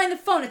to go find the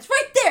phone. It's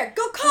right there.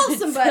 Go call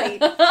somebody.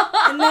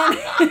 And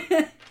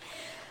then,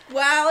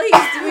 while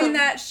he's doing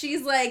that,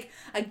 she's like,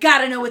 I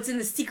gotta know what's in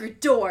the secret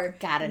door.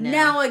 Gotta know.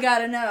 Now I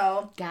gotta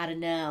know. Gotta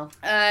know.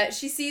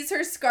 She sees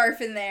her scarf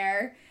in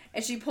there,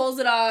 and she pulls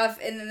it off,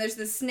 and then there's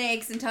the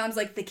snakes, and Tom's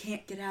like, they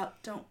can't get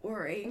out. Don't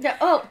worry.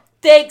 Oh,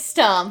 thanks,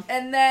 Tom.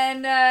 And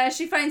then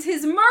she finds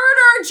his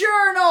murder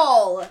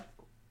journal.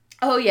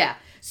 Oh, yeah.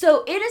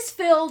 So it is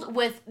filled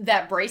with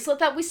that bracelet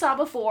that we saw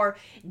before,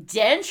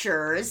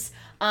 dentures,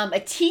 a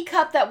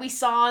teacup that we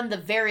saw in the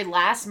very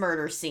last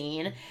murder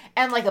scene,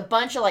 and like a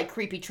bunch of like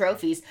creepy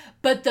trophies.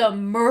 But the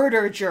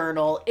murder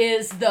journal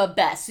is the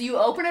best. So you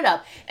open it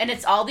up, and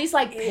it's all these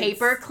like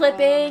paper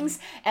clippings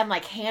and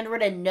like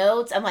handwritten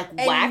notes and like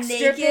wax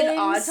naked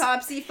strippings.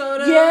 Autopsy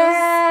photos.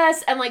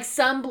 Yes, and like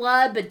some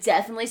blood, but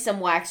definitely some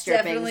wax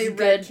strippings. Definitely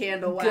red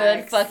candle wax.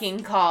 Good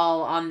fucking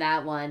call on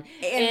that one.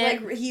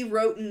 And like he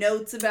wrote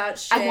notes about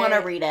shit. I want to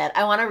read it.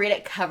 I want to read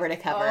it cover to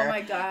cover. Oh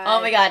my god.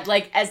 Oh my god.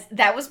 Like, as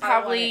that was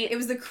probably... It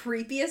was the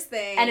creepiest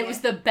thing. And it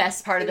was the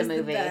best part of the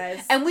movie.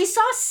 And we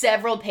saw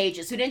several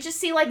pages. We didn't just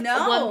see like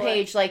one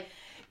page. Like,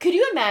 could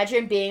you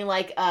imagine being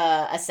like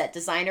a set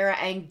designer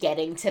and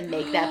getting to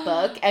make that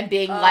book and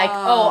being like,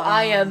 oh,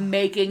 I am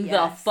making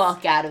the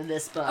fuck out of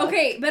this book.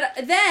 Okay, but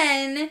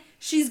then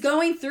she's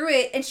going through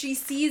it and she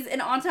sees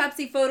an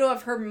autopsy photo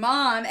of her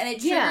mom and it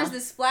triggers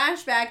this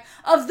flashback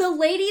of the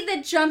lady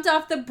that jumped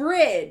off the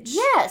bridge.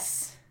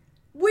 Yes.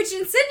 Which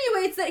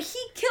insinuates that he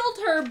killed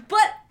her,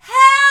 but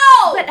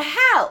how? But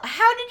how?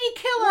 How did he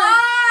kill her?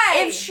 Why?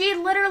 If she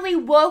literally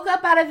woke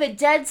up out of a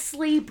dead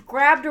sleep,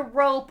 grabbed a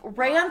rope,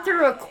 ran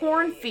through a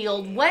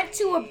cornfield, went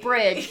to a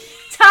bridge,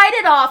 tied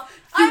it off,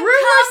 threw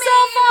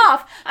herself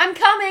off. I'm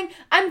coming.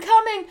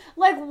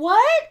 Like,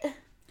 what?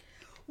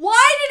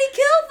 Why did he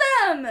kill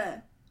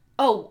them?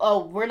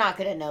 Oh, we're not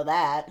going to know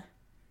that.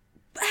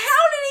 How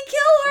did he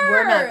kill her?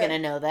 We're not going to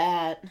know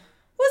that.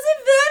 Was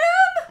it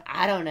venom?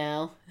 I don't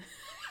know.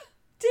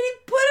 Did he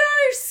put it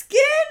on her skin?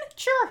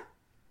 Sure.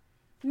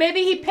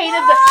 Maybe he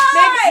painted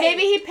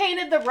maybe he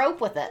painted the rope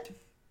with it.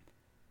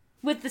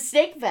 With the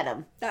snake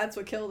venom. That's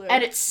what killed her.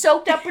 And it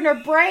soaked up in her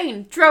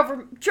brain.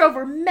 Drove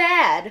her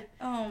mad.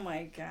 Oh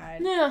my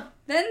god. Yeah.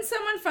 Then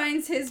someone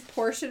finds his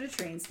Porsche at a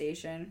train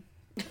station.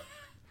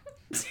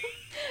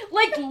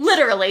 Like,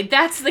 literally,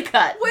 that's the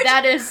cut. Which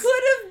that is...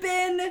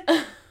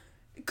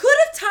 could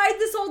have tied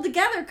this all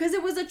together because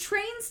it was a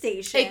train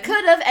station. It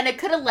could have, and it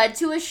could have led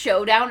to a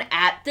showdown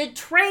at the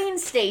train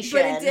station.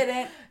 But it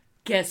didn't.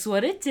 Guess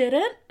what it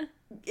didn't?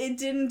 It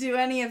didn't do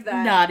any of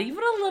that. Not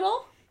even a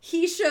little.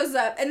 He shows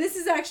up, and this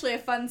is actually a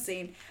fun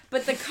scene,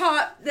 but the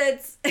cop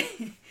that's...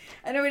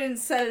 I know we didn't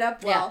set it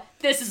up well.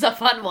 Yeah, this is a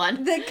fun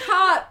one. The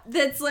cop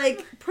that's,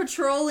 like,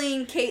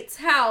 patrolling Kate's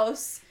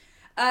house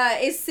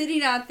is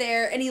sitting out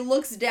there, and he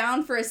looks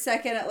down for a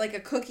second at, like, a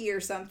cookie or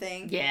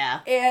something. Yeah.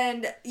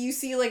 And you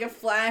see, like, a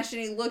flash,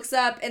 and he looks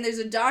up, and there's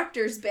a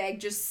doctor's bag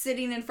just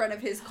sitting in front of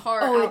his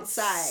car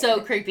outside. It's so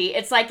creepy.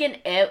 It's like in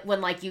It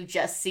when, like, you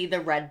just see the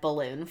red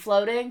balloon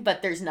floating,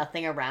 but there's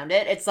nothing around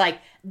it. It's like,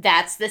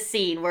 that's the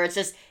scene where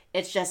it's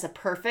just a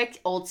perfect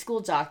old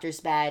school doctor's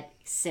bag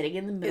sitting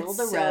in the middle of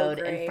the road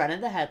in front of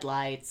the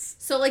headlights.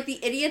 So, like,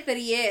 the idiot that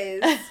he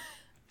is...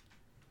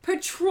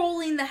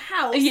 patrolling the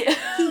house, he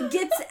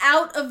gets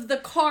out of the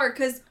car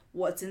because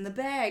what's in the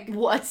bag?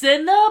 What's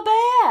in the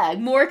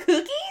bag? More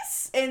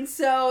cookies? And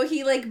so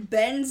he, like,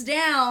 bends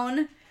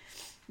down,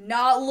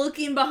 not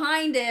looking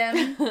behind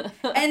him,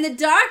 and the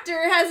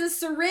doctor has a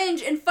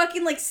syringe and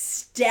fucking, like,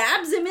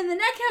 stabs him in the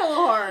neck hella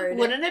hard.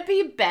 Wouldn't it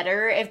be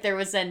better if there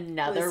was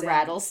another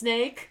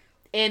rattlesnake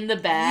in the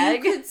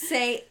bag? You could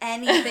say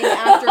anything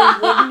after,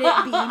 wouldn't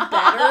it be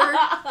better?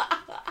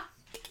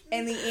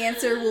 And the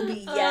answer will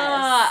be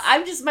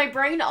yes. My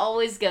brain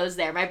always goes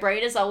there. My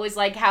brain is always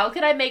like, how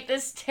could I make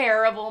this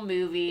terrible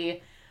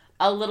movie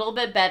a little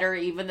bit better,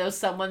 even though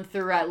someone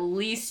threw at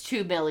least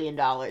 $2 million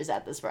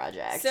at this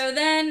project? So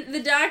then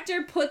the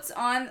doctor puts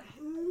on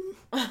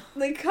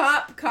the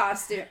cop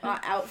costume,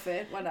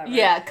 outfit, whatever.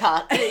 Yeah,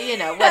 cop,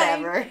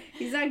 whatever.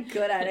 He's not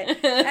good at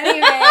it.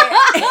 Anyway.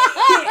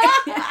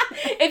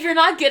 If you're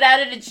not good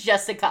at it, it's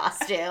just a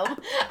costume.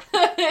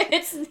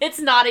 It's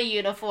not a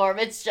uniform,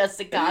 it's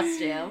just a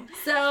costume.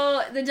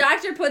 So the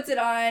doctor puts it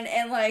on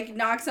and, like,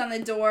 knocks on the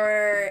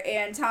door,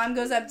 and Tom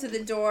goes up to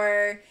the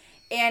door,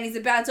 and he's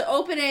about to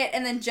open it,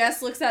 and then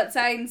Jess looks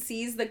outside and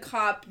sees the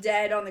cop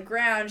dead on the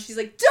ground. She's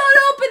like, don't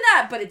open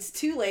that! But it's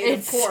too late,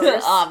 of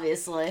course.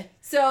 Obviously.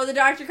 So the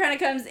doctor kind of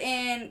comes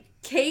in.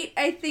 Kate,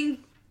 I think,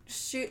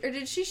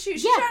 did she shoot? She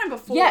shot him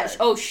before. Yeah.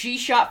 Oh, she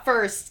shot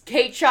first.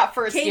 Kate shot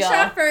first, Kate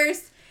shot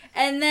first.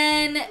 And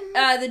then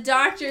the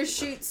doctor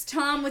shoots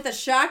Tom with a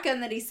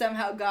shotgun that he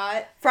somehow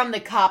got. From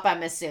the cop,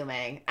 I'm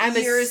assuming.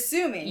 You're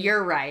assuming.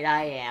 You're right,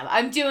 I am.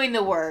 I'm doing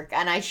the work,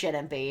 and I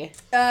shouldn't be.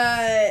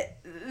 Then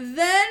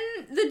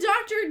the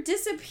doctor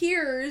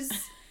disappears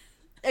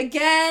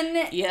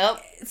again.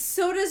 Yep.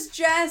 So does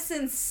Jess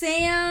and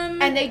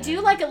Sam. And they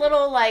do, like, a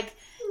little, like...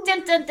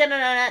 Dun, dun, dun,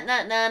 dun, dun,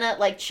 dun, dun, dun,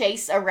 like,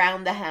 chase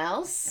around the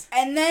house.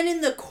 And then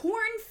in the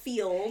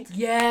cornfield...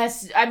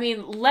 Yes, I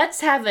mean,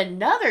 let's have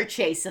another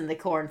chase in the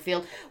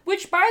cornfield.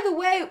 Which, by the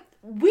way,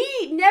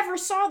 we never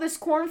saw this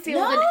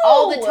cornfield in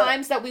all the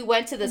times that we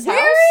went to this house.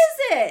 Where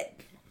is it?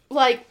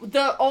 Like,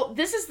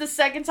 this is the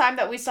second time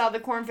that we saw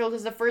the cornfield,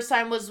 because the first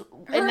time was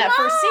in that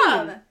first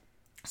scene.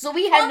 So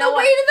we had on the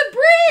way to the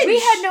bridge! We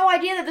had no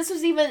idea that this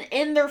was even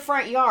in their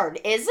front yard.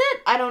 Is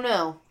it? I don't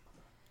know.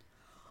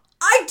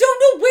 I don't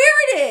know where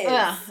it is.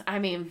 Yeah, I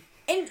mean.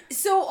 And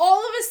so all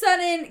of a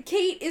sudden,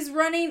 Kate is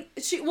running.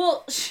 She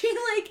goes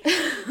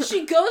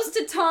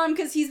to Tom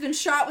because he's been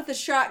shot with a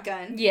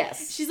shotgun.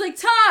 Yes. She's like,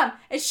 Tom,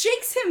 and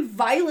shakes him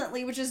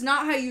violently, which is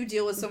not how you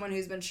deal with someone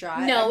who's been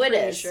shot. No, it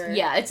is. Sure.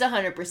 Yeah, it's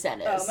 100% is.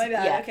 Oh, my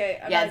bad. Yeah. Okay.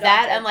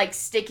 That and, like,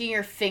 sticking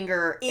your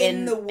finger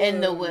in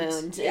the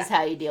wound is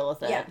how you deal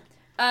with it.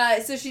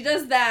 Yeah. So she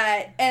does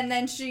that, and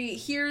then she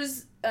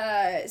hears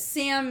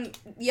Sam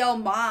yell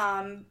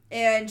mom,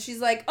 and she's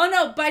like, oh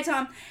no, bye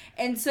Tom.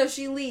 And so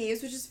she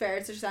leaves, which is fair,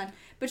 it's her son.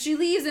 But she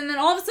leaves, and then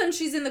all of a sudden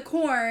she's in the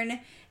corn,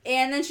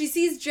 and then she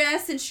sees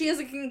Jess, and she has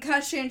a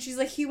concussion. She's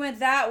like, he went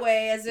that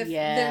way, as if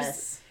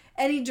there's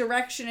any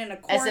direction in a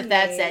corn as if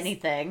that's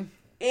anything.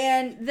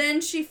 And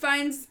then she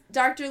finds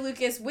Dr.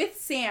 Lucas with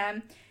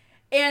Sam,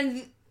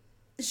 and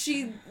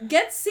she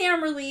gets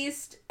Sam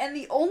released, and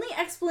the only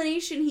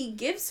explanation he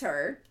gives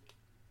her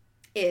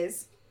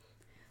is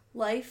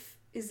life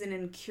is an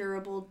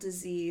incurable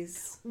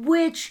disease.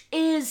 Which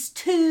is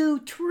too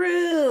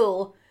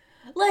true.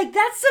 Like,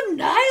 that's some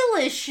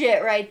nihilist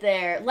shit right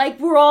there. Like,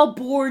 we're all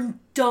born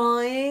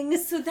dying.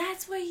 So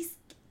that's why he's...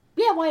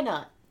 Yeah, why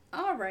not?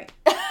 All right.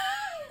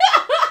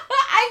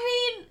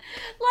 I mean,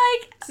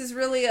 like... This is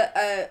really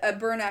a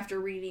burn after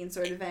reading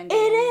sort of ending.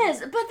 It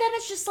is. But then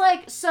it's just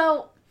like,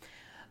 so...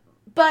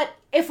 But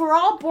if we're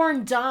all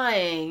born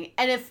dying,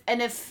 and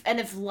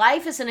if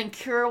life is an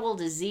incurable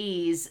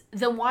disease,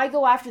 then why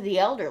go after the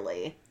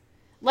elderly?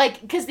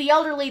 Like, because the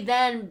elderly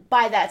then,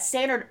 by that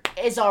standard,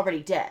 is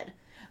already dead.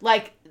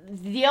 Like,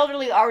 the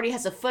elderly already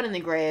has a foot in the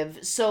grave,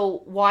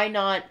 so why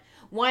not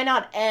why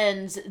not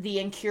end the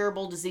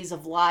incurable disease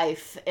of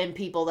life in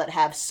people that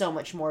have so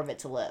much more of it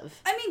to live?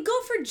 I mean, go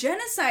for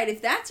genocide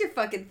if that's your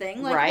fucking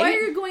thing. Like, right? Why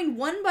are you going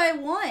one by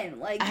one?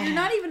 Like, you're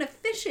not even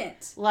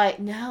efficient. Like,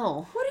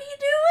 no. What are you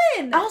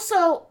doing?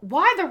 Also,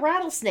 why the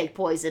rattlesnake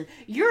poison?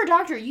 You're a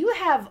doctor. You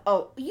have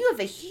a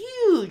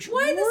huge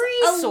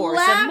resource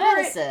of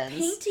medicines.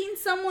 Painting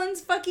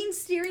someone's fucking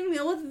steering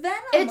wheel with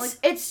venom.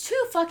 It's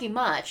too fucking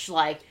much.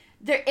 Like,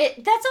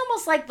 that's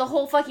almost like the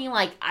whole fucking,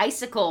 like,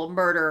 icicle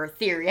murder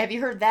theory. Have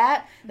you heard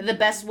that? Mm-hmm. The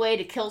best way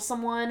to kill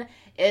someone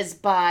is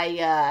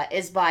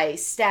by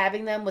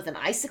stabbing them with an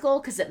icicle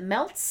because it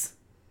melts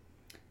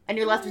and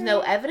you're left with no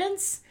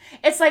evidence.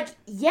 It's like,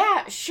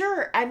 yeah,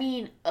 sure. I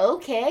mean,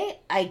 okay,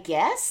 I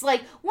guess.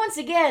 Like, once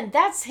again,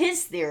 that's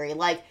his theory.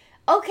 Like,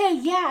 okay,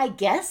 yeah, I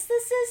guess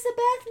this is the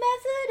best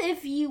method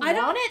if you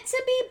want it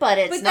to be, but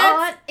it's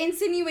not. That's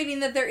insinuating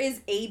that there is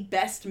a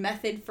best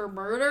method for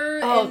murder.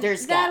 Oh,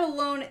 there's that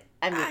alone.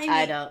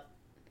 I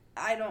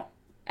don't.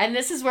 And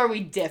this is where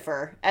we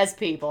differ as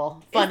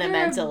people,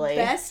 fundamentally. Is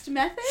there a best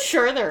method?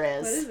 Sure there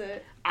is. What is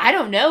it? I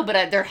don't know,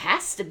 but there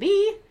has to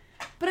be.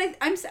 But I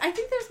think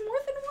there's more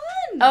than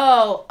one.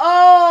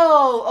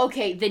 Oh,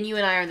 okay. Then you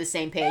and I are on the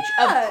same page.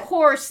 Yeah. Of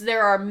course,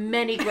 there are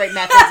many great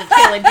methods of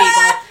killing people.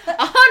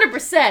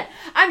 100%.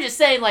 I'm just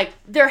saying, like,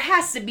 there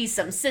has to be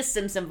some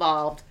systems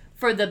involved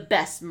for the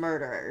best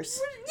murderers.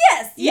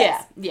 Yes.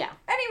 Yeah.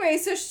 Anyway,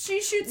 so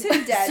she shoots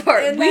him dead.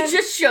 Sorry, we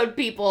just showed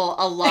people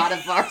a lot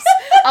of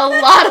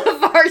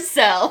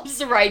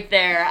ourselves right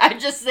there. I'm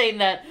just saying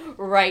that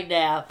right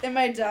now. And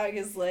my dog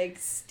is like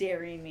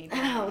staring me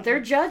down. Oh, they're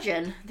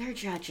judging.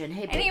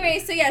 Hey, baby. Anyway,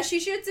 so yeah,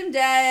 she shoots him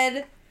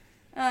dead.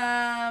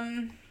 That's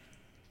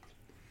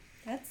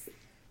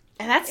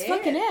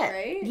fucking it,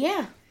 right?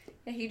 Yeah.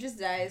 Yeah, he just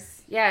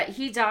dies. Yeah,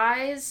 he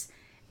dies,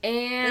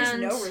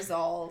 and there's no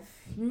resolve.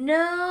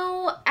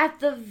 No, at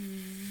the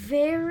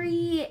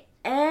very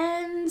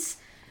end,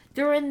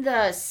 they're in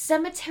the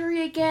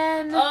cemetery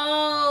again.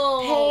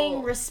 Oh,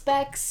 paying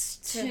respects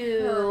to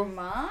her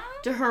mom.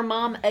 To her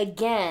mom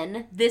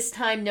again. This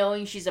time,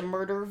 knowing she's a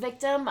murder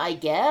victim. I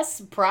guess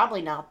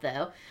probably not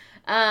though.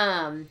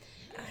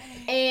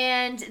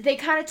 And they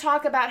kind of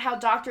talk about how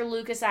Dr.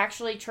 Lucas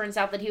actually turns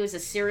out that he was a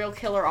serial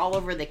killer all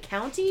over the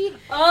county.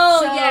 Oh,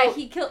 so, yeah,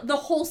 he killed... The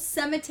whole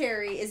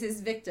cemetery is his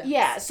victim.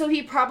 Yeah, so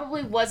he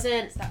probably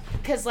wasn't...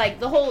 Because,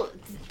 like,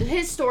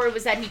 his story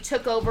was that he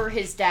took over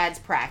his dad's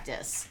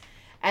practice.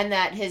 And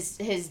that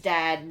his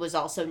dad was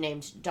also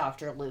named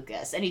Dr.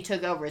 Lucas. And he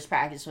took over his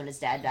practice when his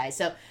dad died.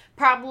 So,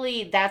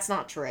 probably that's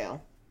not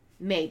true.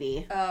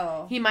 Maybe.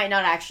 Oh. He might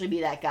not actually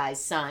be that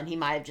guy's son. He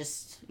might have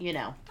just,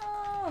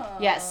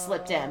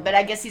 slipped in. But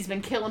I guess he's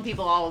been killing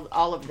people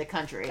all over the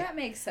country. That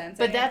makes sense.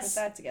 But that's put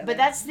that together. But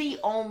that's the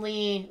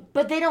only.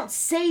 But they don't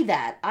say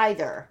that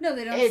either. No,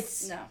 they don't.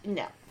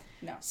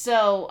 No.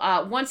 So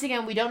once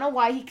again, we don't know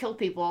why he killed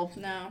people.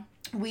 No.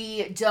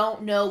 We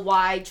don't know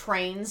why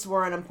trains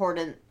were an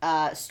important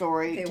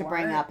story to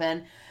bring up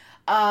in.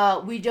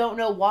 We don't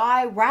know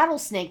why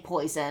rattlesnake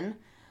poison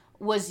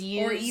was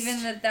used. Or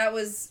even that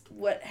was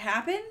what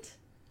happened?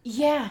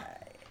 Yeah.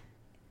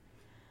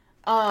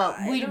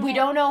 We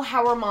don't know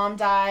how her mom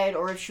died,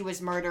 or if she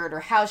was murdered, or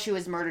how she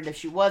was murdered if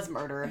she was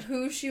murdered.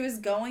 Who she was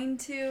going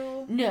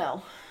to?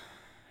 No.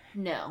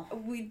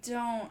 We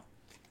don't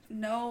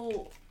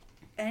know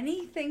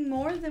anything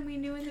more than we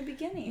knew in the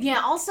beginning.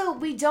 Yeah, also,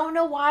 we don't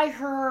know why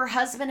her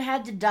husband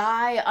had to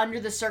die under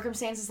the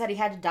circumstances that he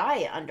had to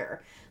die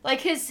under.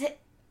 Like, her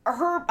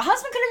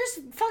husband could have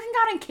just fucking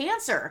gotten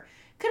cancer.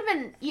 Could have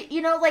been,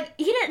 he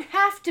didn't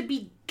have to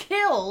be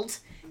killed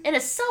in a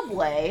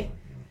subway.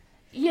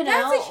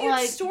 That's a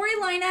huge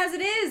storyline as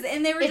it is.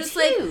 And they were just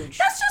like, that's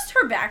just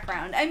her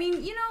background. I mean,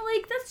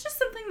 that's just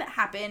something that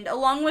happened,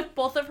 along with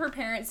both of her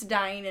parents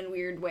dying in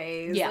weird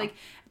ways. Yeah.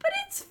 But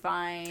it's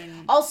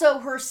fine. Also,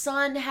 her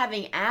son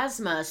having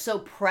asthma so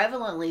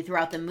prevalently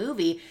throughout the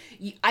movie,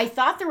 I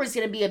thought there was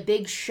going to be a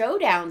big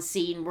showdown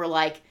scene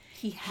where,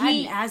 he had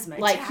an asthma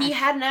attack. He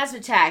had an asthma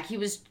attack. He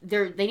was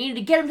there. They needed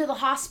to get him to the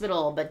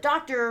hospital, but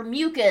Dr.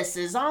 Mucus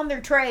is on their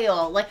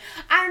trail.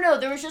 I don't know.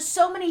 There was just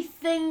so many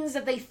things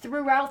that they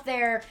threw out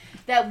there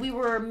that we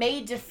were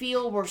made to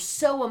feel were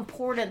so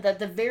important that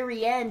the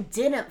very end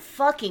didn't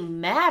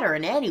fucking matter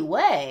in any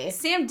way.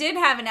 Sam did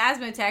have an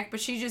asthma attack,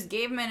 but she just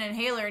gave him an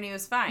inhaler and he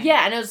was fine.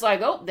 Yeah, and it was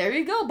like, oh, there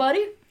you go,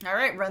 buddy. All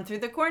right, run through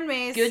the corn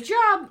maze. Good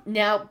job.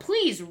 Now,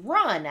 please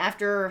run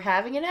after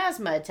having an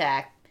asthma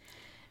attack.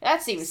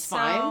 That seems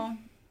fine.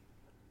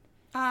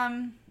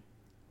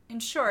 In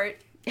short.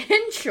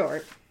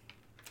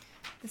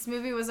 This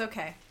movie was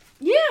okay.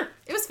 Yeah.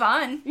 It was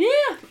fun.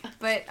 Yeah.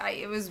 But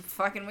it was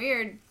fucking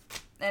weird.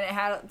 And it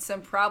had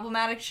some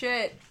problematic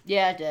shit.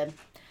 Yeah, it did.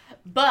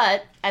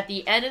 But, at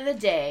the end of the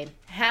day,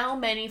 how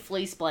many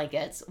fleece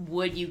blankets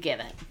would you give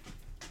it?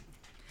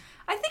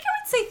 I think I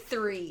would say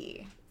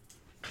 3.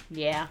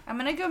 Yeah. I'm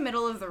gonna go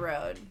middle of the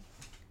road.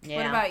 Yeah.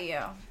 What about you?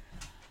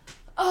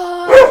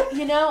 Are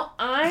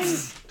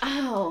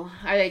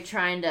they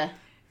trying to...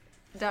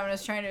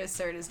 Domino's trying to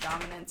assert his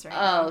dominance right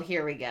now. Oh,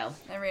 here we go.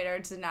 And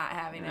Radar's not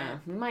having it.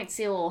 We might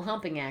see a little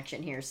humping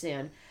action here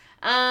soon.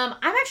 I'm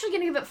actually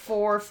going to give it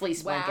 4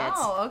 fleece blankets.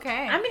 Wow,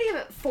 okay. I'm going to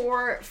give it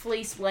 4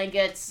 fleece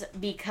blankets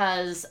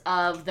because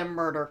of the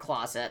murder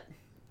closet.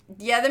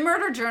 Yeah, the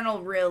murder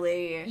journal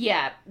really...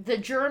 Yeah, the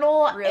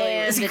journal really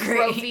and the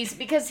trophies.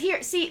 Because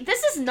here, see,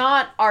 this is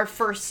not our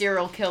first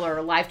serial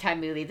killer Lifetime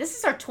movie. This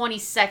is our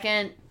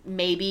 22nd,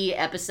 maybe,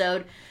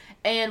 episode.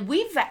 And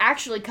we've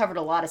actually covered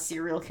a lot of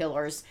serial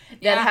killers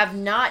that have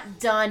not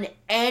done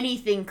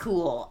anything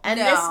cool. And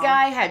this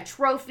guy had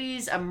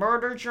trophies, a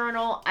murder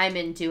journal. I'm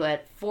into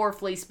it. 4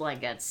 fleece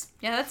blankets.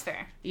 Yeah, that's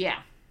fair. Yeah.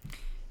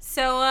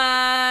 So,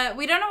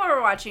 we don't know what we're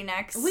watching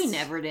next. We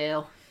never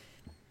do.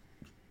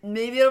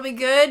 Maybe it'll be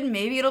good.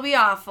 Maybe it'll be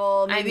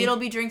awful. Maybe it'll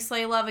be Drink,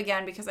 Slay, Love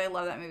again because I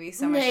love that movie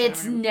so much.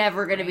 It's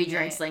never going to be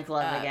Drink, Slay,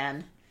 Love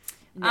again.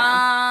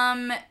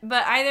 No.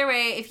 But either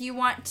way, if you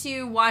want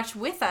to watch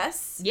with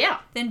us,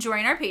 then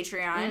join our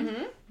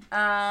Patreon.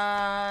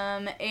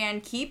 Mm-hmm.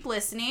 And keep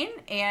listening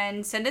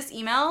and send us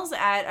emails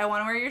at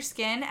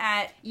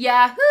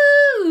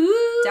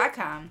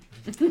iwannawearyourskin@yahoo.com.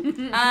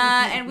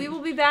 And we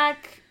will be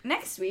back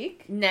next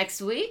week.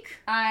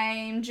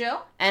 I'm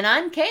Jill. And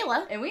I'm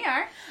Kayla. And we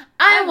are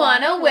I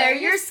Wanna Wear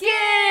Your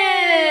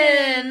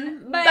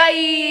Skin.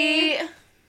 Bye.